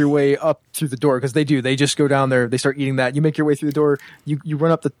you make your way up through the door, because they just go down there, they start eating that. You make your way through the door, you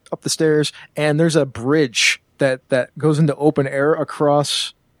run up the stairs, and there's a bridge that goes into open air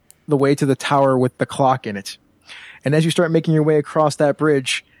across the way to the tower with the clock in it. And as you start making your way across that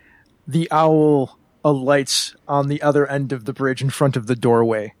bridge, the owl alights on the other end of the bridge in front of the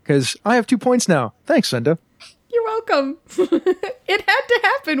doorway. Because I have 2 points now. Thanks, Senda. You're welcome. It had to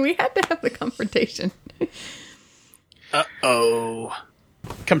happen. We had to have the confrontation. Uh-oh.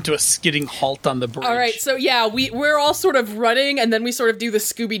 Come to a skidding halt on the bridge. All right, so yeah, we're all sort of running, and then we sort of do the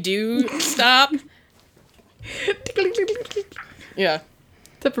Scooby-Doo stop. Yeah.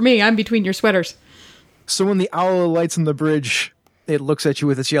 Except for me, I'm between your sweaters. So when the owl alights on the bridge, it looks at you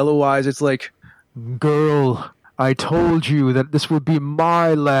with its yellow eyes. It's like, girl, I told you that this would be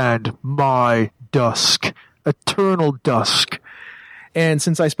my land, my dusk, eternal dusk. And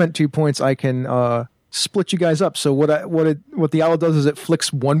since I spent 2 points, I can split you guys up. So what the owl does is it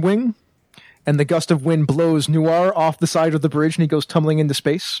flicks one wing, and the gust of wind blows Noir off the side of the bridge, and he goes tumbling into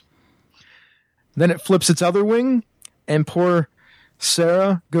space. Then it flips its other wing, and poor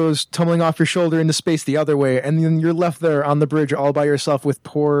Sarah goes tumbling off your shoulder into space the other way, and then you're left there on the bridge all by yourself with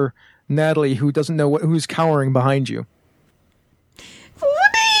poor Natalie, who doesn't know who's cowering behind you.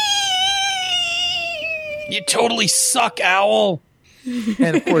 You totally suck, owl.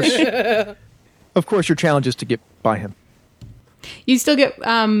 And of course, your challenge is to get by him. You still get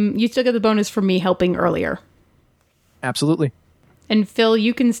the bonus from me helping earlier. Absolutely. And Phil,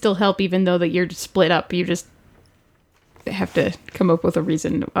 you can still help even though that you're split up. You just have to come up with a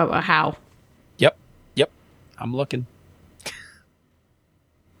reason of how. Yep. I'm looking.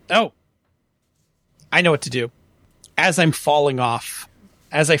 Oh. I know what to do. As I fall off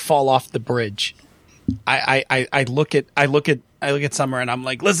the bridge, I look at Summer and I'm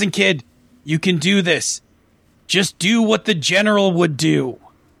like, listen, kid, you can do this. Just do what the general would do.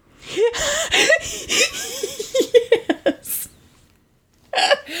 Yes.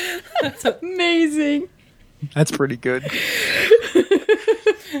 That's amazing. That's pretty good.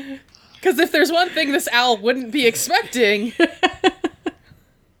 Because if there's one thing this owl wouldn't be expecting,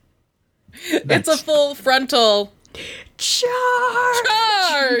 it's a full frontal charge.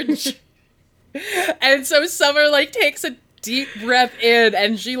 And so Summer like takes a deep breath in,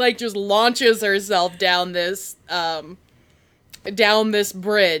 and she like just launches herself down this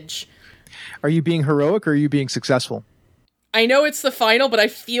bridge. Are you being heroic or are you being successful? I know it's the final, but I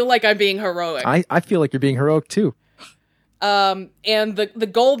feel like I'm being heroic. I feel like you're being heroic too. And the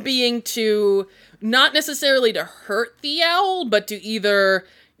goal being to not necessarily to hurt the owl, but to either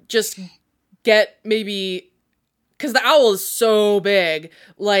just get maybe, because the owl is so big,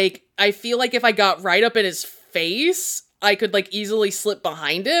 like I feel like if I got right up in his face, I could like easily slip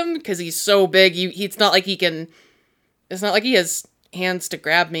behind him because he's so big. It's not like he has hands to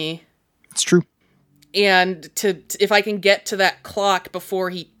grab me. It's true. And if I can get to that clock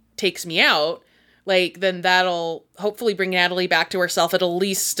before he takes me out, like then that'll hopefully bring Natalie back to herself. It'll at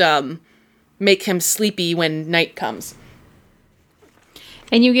least make him sleepy when night comes.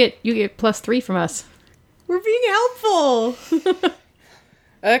 And you get +3 from us. We're being helpful.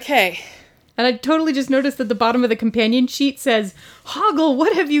 Okay. And I totally just noticed that the bottom of the companion sheet says, Hoggle,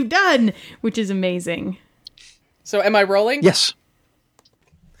 what have you done? Which is amazing. So am I rolling? Yes.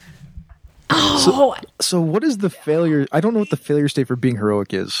 Oh, So what is the failure? I don't know what the failure state for being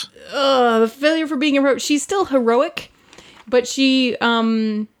heroic is. the failure for being heroic. She's still heroic, but she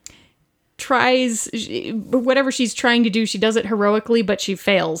tries whatever she's trying to do. She does it heroically, but she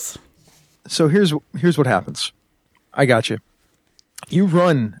fails. So here's what happens. I got you. You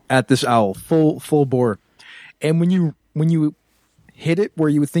run at this owl full bore, and when you hit it where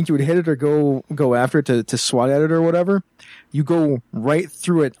you would think you would hit it or go after it to swat at it or whatever, you go right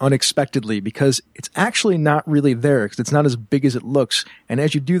through it unexpectedly because it's actually not really there because it's not as big as it looks. And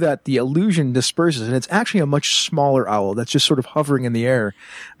as you do that, the illusion disperses, and it's actually a much smaller owl that's just sort of hovering in the air.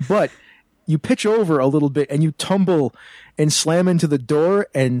 But you pitch over a little bit and you tumble and slam into the door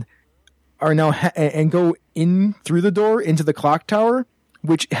and are now and go in through the door into the clock tower,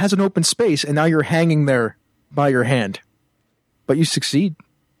 which has an open space, and now you're hanging there by your hand. But you succeed.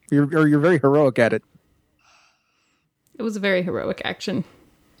 You're very heroic at it. It was a very heroic action.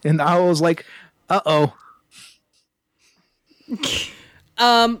 And the owl was like, uh-oh.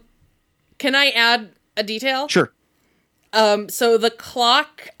 Can I add a detail? Sure. So the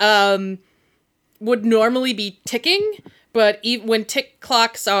clock would normally be ticking, but when tick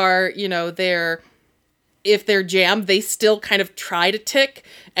clocks are, if they're jammed, they still kind of try to tick.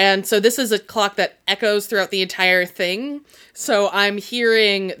 And so this is a clock that echoes throughout the entire thing. So I'm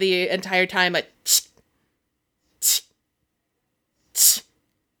hearing the entire time a tch, tch, tch,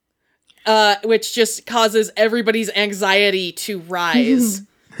 which just causes everybody's anxiety to rise.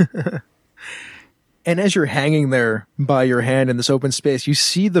 And as you're hanging there by your hand in this open space, you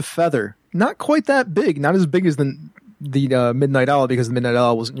see the feather. Not quite that big, not as big as the Midnight Owl, because the Midnight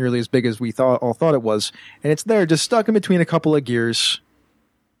Owl wasn't nearly as big as we all thought it was. And it's there, just stuck in between a couple of gears.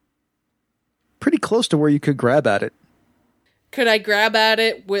 Pretty close to where you could grab at it. Could I grab at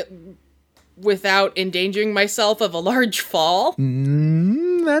it without endangering myself of a large fall?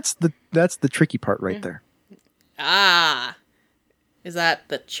 That's the tricky part right there. Ah. Is that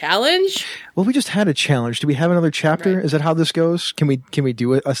the challenge? Well, we just had a challenge. Do we have another chapter? Right. Is that how this goes? Can we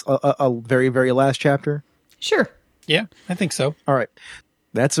do a very, very last chapter? Sure. Yeah, I think so. All right.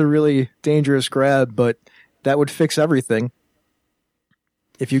 That's a really dangerous grab, but that would fix everything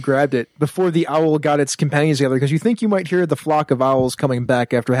if you grabbed it before the owl got its companions together, because you think you might hear the flock of owls coming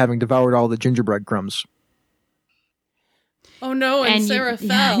back after having devoured all the gingerbread crumbs. Oh no, and Sarah fell.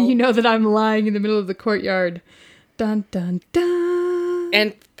 Yeah, you know that I'm lying in the middle of the courtyard. Dun, dun, dun.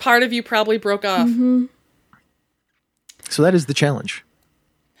 And part of you probably broke off. Mm-hmm. So that is the challenge.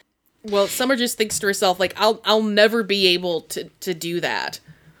 Well, Summer just thinks to herself, like, I'll never be able to do that.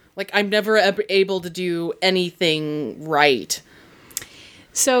 Like, I'm never able to do anything right.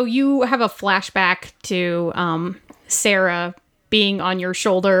 So you have a flashback to Sarah being on your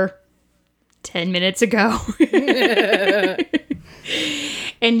shoulder 10 minutes ago.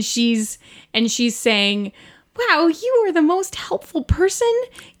 and she's saying, "Wow, you are the most helpful person.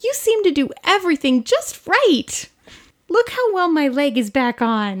 You seem to do everything just right. Look how well my leg is back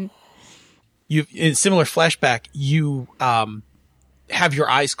on." In a similar flashback, you have your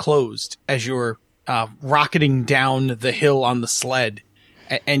eyes closed as you're rocketing down the hill on the sled,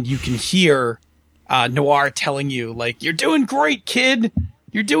 and you can hear Noir telling you, like, "You're doing great, kid.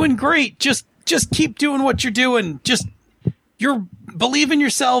 You're doing great. Just keep doing what you're doing. You're believe in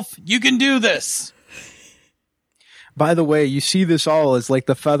yourself. You can do this." By the way, you see this all as like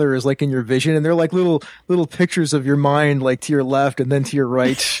the feather is like in your vision, and they're like little pictures of your mind, like to your left and then to your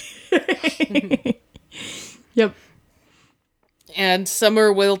right. Yep. And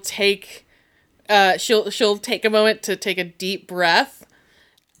Summer will take she'll take a moment to take a deep breath.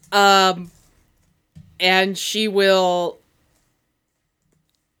 And she will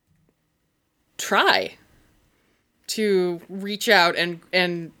try to reach out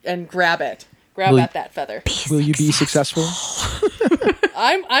and grab it. Grab at that feather. Will you be successful?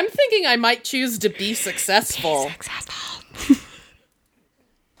 I'm thinking I might choose to be successful.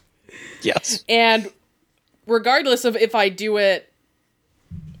 Yes. And regardless of if I do it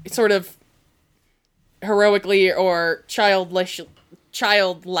sort of heroically or childlike,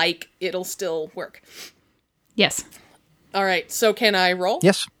 it'll still work. Yes. All right, so can I roll?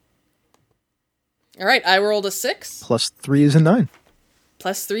 Yes. All right, I rolled a 6. +3 is a 9.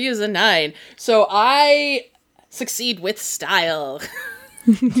 +3 is a 9. So I succeed with style.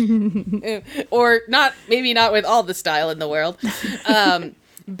 Or not, maybe not with all the style in the world.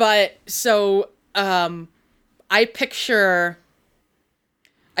 But so I picture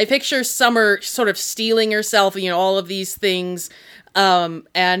Summer sort of stealing herself, all of these things.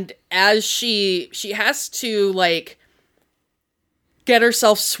 And as she has to like get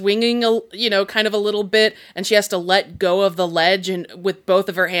herself swinging, kind of a little bit, and she has to let go of the ledge and with both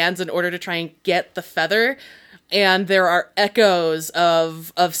of her hands in order to try and get the feather. And there are echoes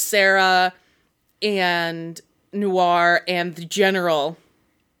of Sarah and Noir and the General.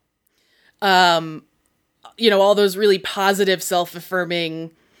 All those really positive,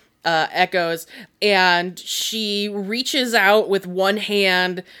 self-affirming echoes. And she reaches out with one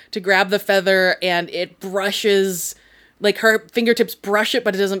hand to grab the feather, and it brushes, like her fingertips brush it,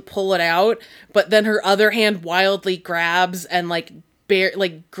 but it doesn't pull it out. But then her other hand wildly grabs and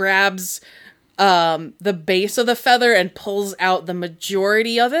grabs the base of the feather and pulls out the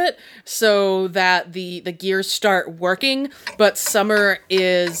majority of it so that the gears start working, but Summer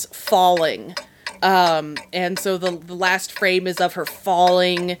is falling. And so the last frame is of her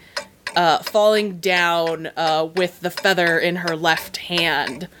falling down with the feather in her left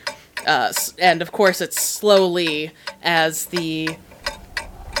hand. And of course it's slowly as the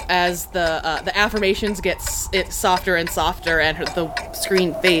as the affirmations get softer and softer, and the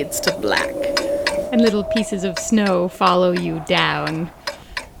screen fades to black. And little pieces of snow follow you down,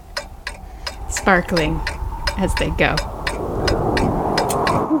 sparkling as they go.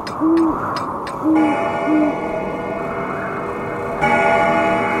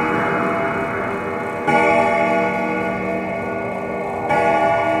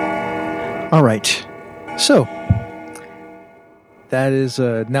 All right. So, that is,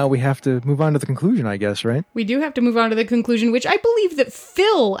 now we have to move on to the conclusion, I guess, right? We do have to move on to the conclusion, which I believe that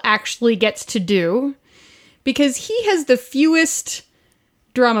Phil actually gets to do, because he has the fewest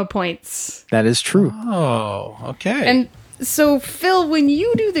drama points. That is true. Oh, okay. And so, Phil, when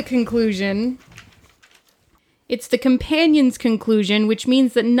you do the conclusion, it's the companion's conclusion, which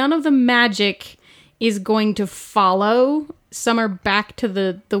means that none of the magic is going to follow Summer back to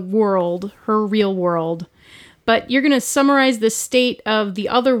the world, her real world. But you're going to summarize the state of the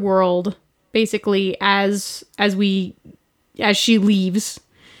other world, basically, as she leaves.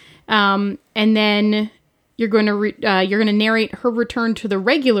 And then you're going to narrate her return to the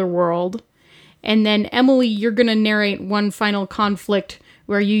regular world. And then, Emily, you're going to narrate one final conflict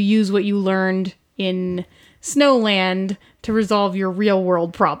where you use what you learned in Snowland to resolve your real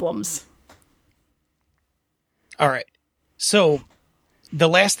world problems. All right. So the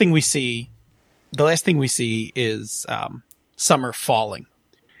last thing we see is Summer falling.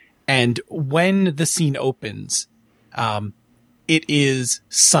 And when the scene opens, it is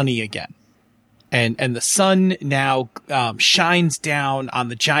sunny again. And the sun now shines down on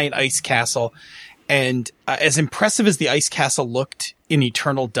the giant ice castle. And as impressive as the ice castle looked in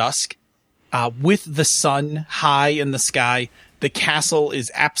Eternal Dusk, with the sun high in the sky, the castle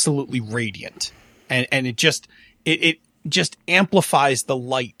is absolutely radiant. And it just amplifies the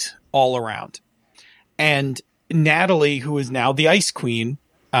light all around. And Natalie, who is now the Ice Queen,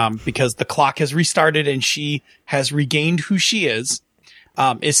 because the clock has restarted and she has regained who she is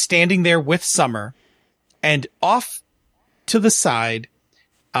standing there with Summer. And off to the side,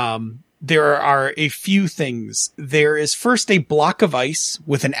 there are a few things. There is first a block of ice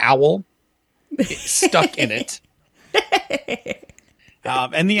with an owl stuck in it.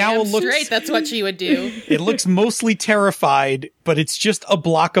 And the owl looks straight. That's what she would do. It looks mostly terrified, but it's just a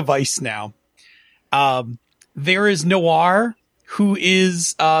block of ice now. There is Noir, who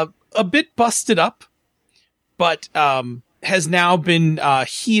is a bit busted up, but has now been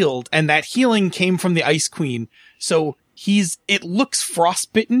healed, and that healing came from the Ice Queen. So it looks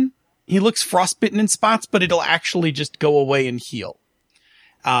frostbitten. He looks frostbitten in spots, but it'll actually just go away and heal.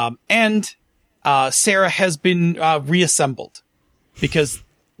 And Sarah has been reassembled, because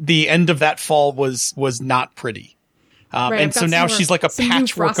the end of that fall was not pretty. Right, and so now she's like a some new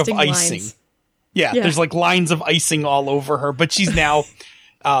patchwork of frosting icing. lines. Yeah, there's like lines of icing all over her, but she's now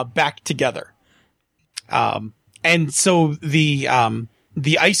back together. And so the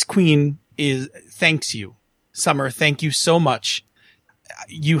Ice Queen thanks you, Summer. Thank you so much.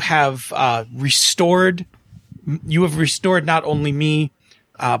 You have restored not only me,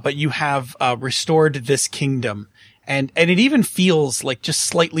 but you have restored this kingdom. And it even feels like just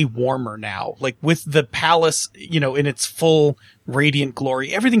slightly warmer now, like with the palace, in its full radiant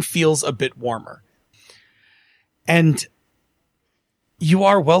glory, everything feels a bit warmer. And you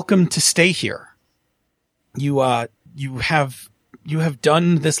are welcome to stay here. You have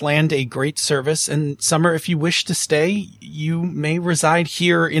done this land a great service, and Summer, if you wish to stay, you may reside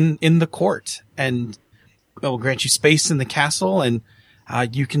here in the court, and we'll grant you space in the castle, and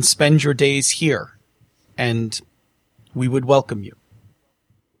you can spend your days here. And we would welcome you.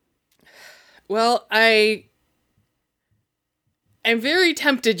 Well, I'm very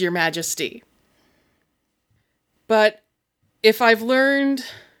tempted, Your Majesty. But if I've learned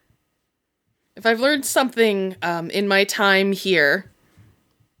something in my time here,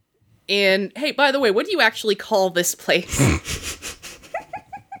 and hey, by the way, what do you actually call this place?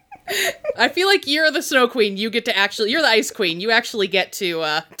 I feel like you're the Snow Queen. You're the Ice Queen. You actually get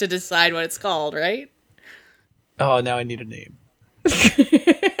to decide what it's called, right? Oh, now I need a name.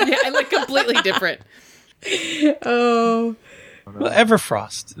 Yeah, I look completely different. Oh. Well,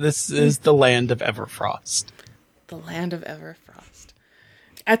 Everfrost. This is the land of Everfrost. The land of Everfrost.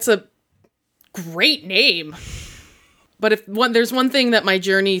 That's a great name. But there's one thing that my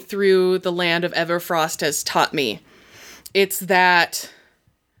journey through the land of Everfrost has taught me, it's that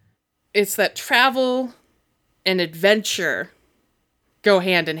travel and adventure go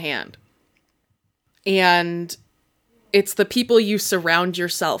hand in hand. And it's the people you surround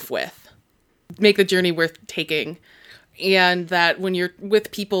yourself with make the journey worth taking. And that when you're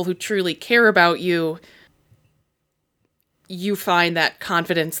with people who truly care about you, you find that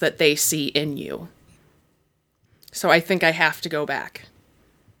confidence that they see in you. So I think I have to go back.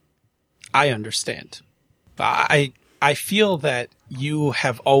 I understand. I feel that you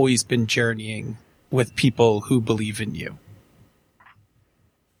have always been journeying with people who believe in you.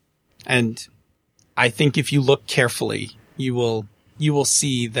 And I think if you look carefully, you will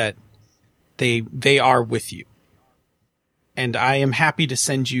see that they are with you. And I am happy to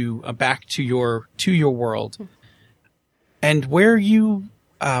send you back to your world. And where you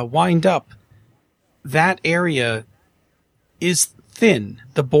wind up, that area is thin.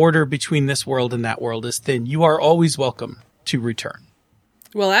 The border between this world and that world is thin. You are always welcome to return.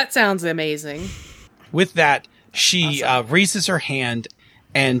 Well, that sounds amazing. With that, she raises her hand,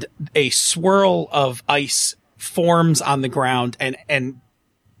 and a swirl of ice forms on the ground and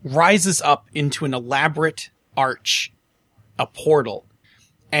rises up into an elaborate arch, a portal,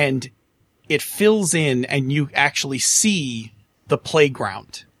 and it fills in, and you actually see the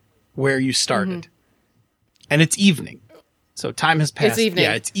playground where you started. And it's evening. So time has passed. It's evening.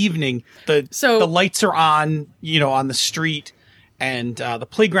 Yeah, it's evening. The lights are on, on the street, and the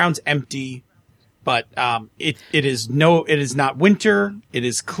playground's empty. But it is not winter. It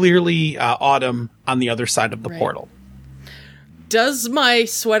is clearly autumn on the other side of the portal. Does my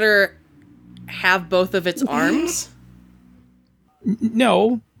sweater have both of its arms?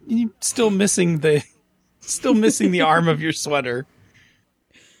 No, you're still missing the arm of your sweater.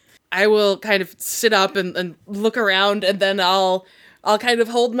 I will kind of sit up and look around, and then I'll kind of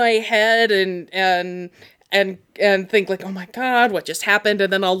hold my head and think like, oh my God, what just happened?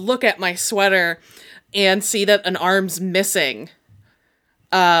 And then I'll look at my sweater and see that an arm's missing.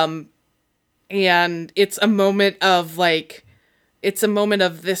 And it's a moment of this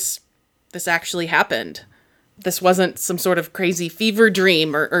actually happened. This wasn't some sort of crazy fever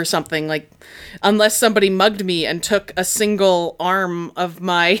dream or something, like, unless somebody mugged me and took a single arm of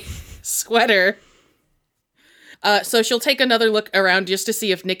my sweater. So she'll take another look around just to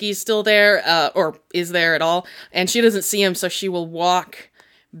see if Nikki's still there, or is there at all. And she doesn't see him, so she will walk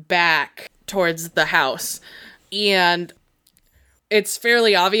back towards the house. And it's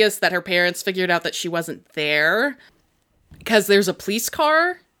fairly obvious that her parents figured out that she wasn't there, because there's a police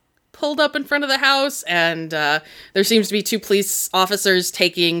car pulled up in front of the house, and there seems to be two police officers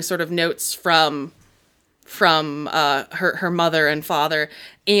taking sort of notes from her mother and father.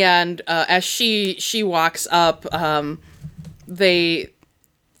 And as she walks up, they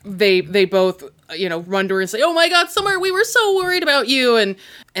both run to her and say, "Oh my God, Summer, we were so worried about you,"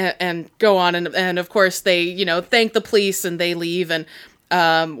 and go on, and of course they thank the police and they leave. And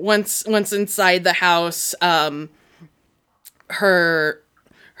once inside the house,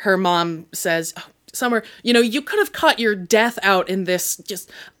 her mom says, "Oh, Summer, you could have caught your death out in this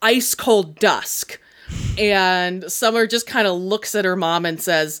just ice cold dusk." And Summer just kind of looks at her mom and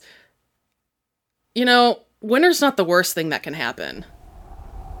says, "Winter's not the worst thing that can happen."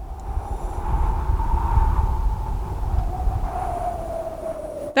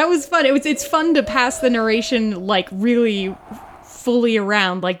 That was fun. It's fun to pass the narration like really fully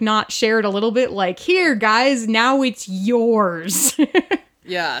around, like not share it a little bit, like, here guys, now it's yours.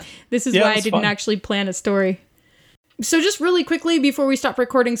 Yeah. This is why I didn't actually plan a story. So just really quickly before we stop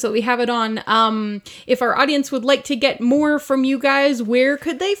recording so we have it on, if our audience would like to get more from you guys, where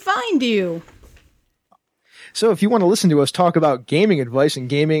could they find you? So if you want to listen to us talk about gaming advice and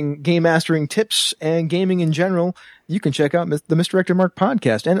game mastering tips and gaming in general, you can check out the Misdirected Mark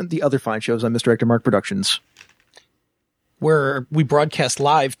podcast and the other fine shows on Misdirected Mark Productions, where we broadcast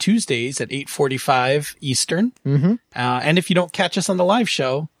live Tuesdays at 8:45 Eastern. Mm-hmm. And if you don't catch us on the live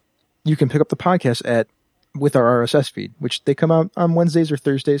show, you can pick up the podcast with our RSS feed, which they come out on Wednesdays or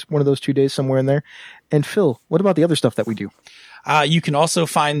Thursdays, one of those 2 days, somewhere in there. And Phil, what about the other stuff that we do? You can also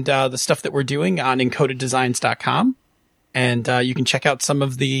find the stuff that we're doing on encodeddesigns.com. And you can check out some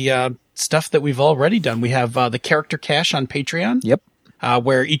of the stuff that we've already done. We have the Character Cache on Patreon. Yep.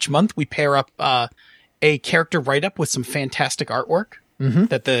 Where each month we pair up a character write-up with some fantastic artwork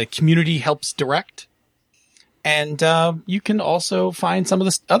that the community helps direct. And you can also find some of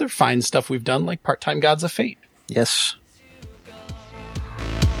the other fine stuff we've done, like Part-Time Gods of Fate. Yes.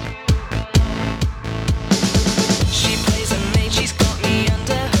 She plays a maid, she's got me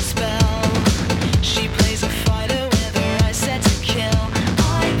under her spell. She plays a fighter with her eyes set to kill.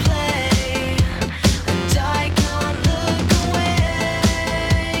 I play, and I can't look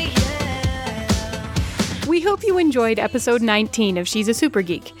away, yeah. We hope you enjoyed episode 19 of She's a Super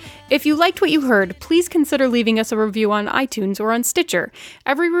Geek. If you liked what you heard, please consider leaving us a review on iTunes or on Stitcher.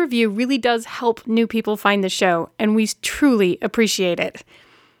 Every review really does help new people find the show, and we truly appreciate it.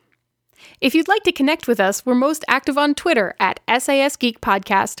 If you'd like to connect with us, we're most active on Twitter at SAS Geek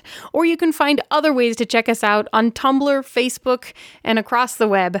Podcast, or you can find other ways to check us out on Tumblr, Facebook, and across the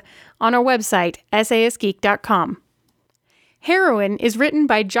web on our website, sasgeek.com. Heroine is written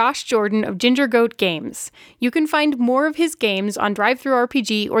by Josh Jordan of Ginger Goat Games. You can find more of his games on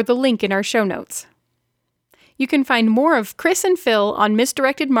DriveThruRPG or the link in our show notes. You can find more of Chris and Phil on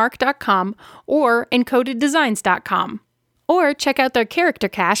misdirectedmark.com or encodeddesigns.com. Or check out their character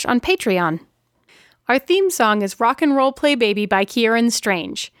cache on Patreon. Our theme song is Rock and Roll Play Baby by Kieran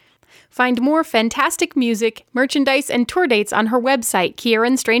Strange. Find more fantastic music, merchandise, and tour dates on her website,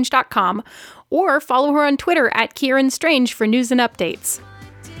 kieranstrange.com, or follow her on Twitter at Kieran Strange for news and updates.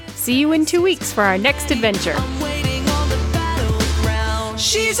 See you in 2 weeks for our next adventure. I'm waiting on the battleground.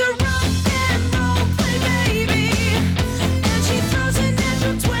 She's a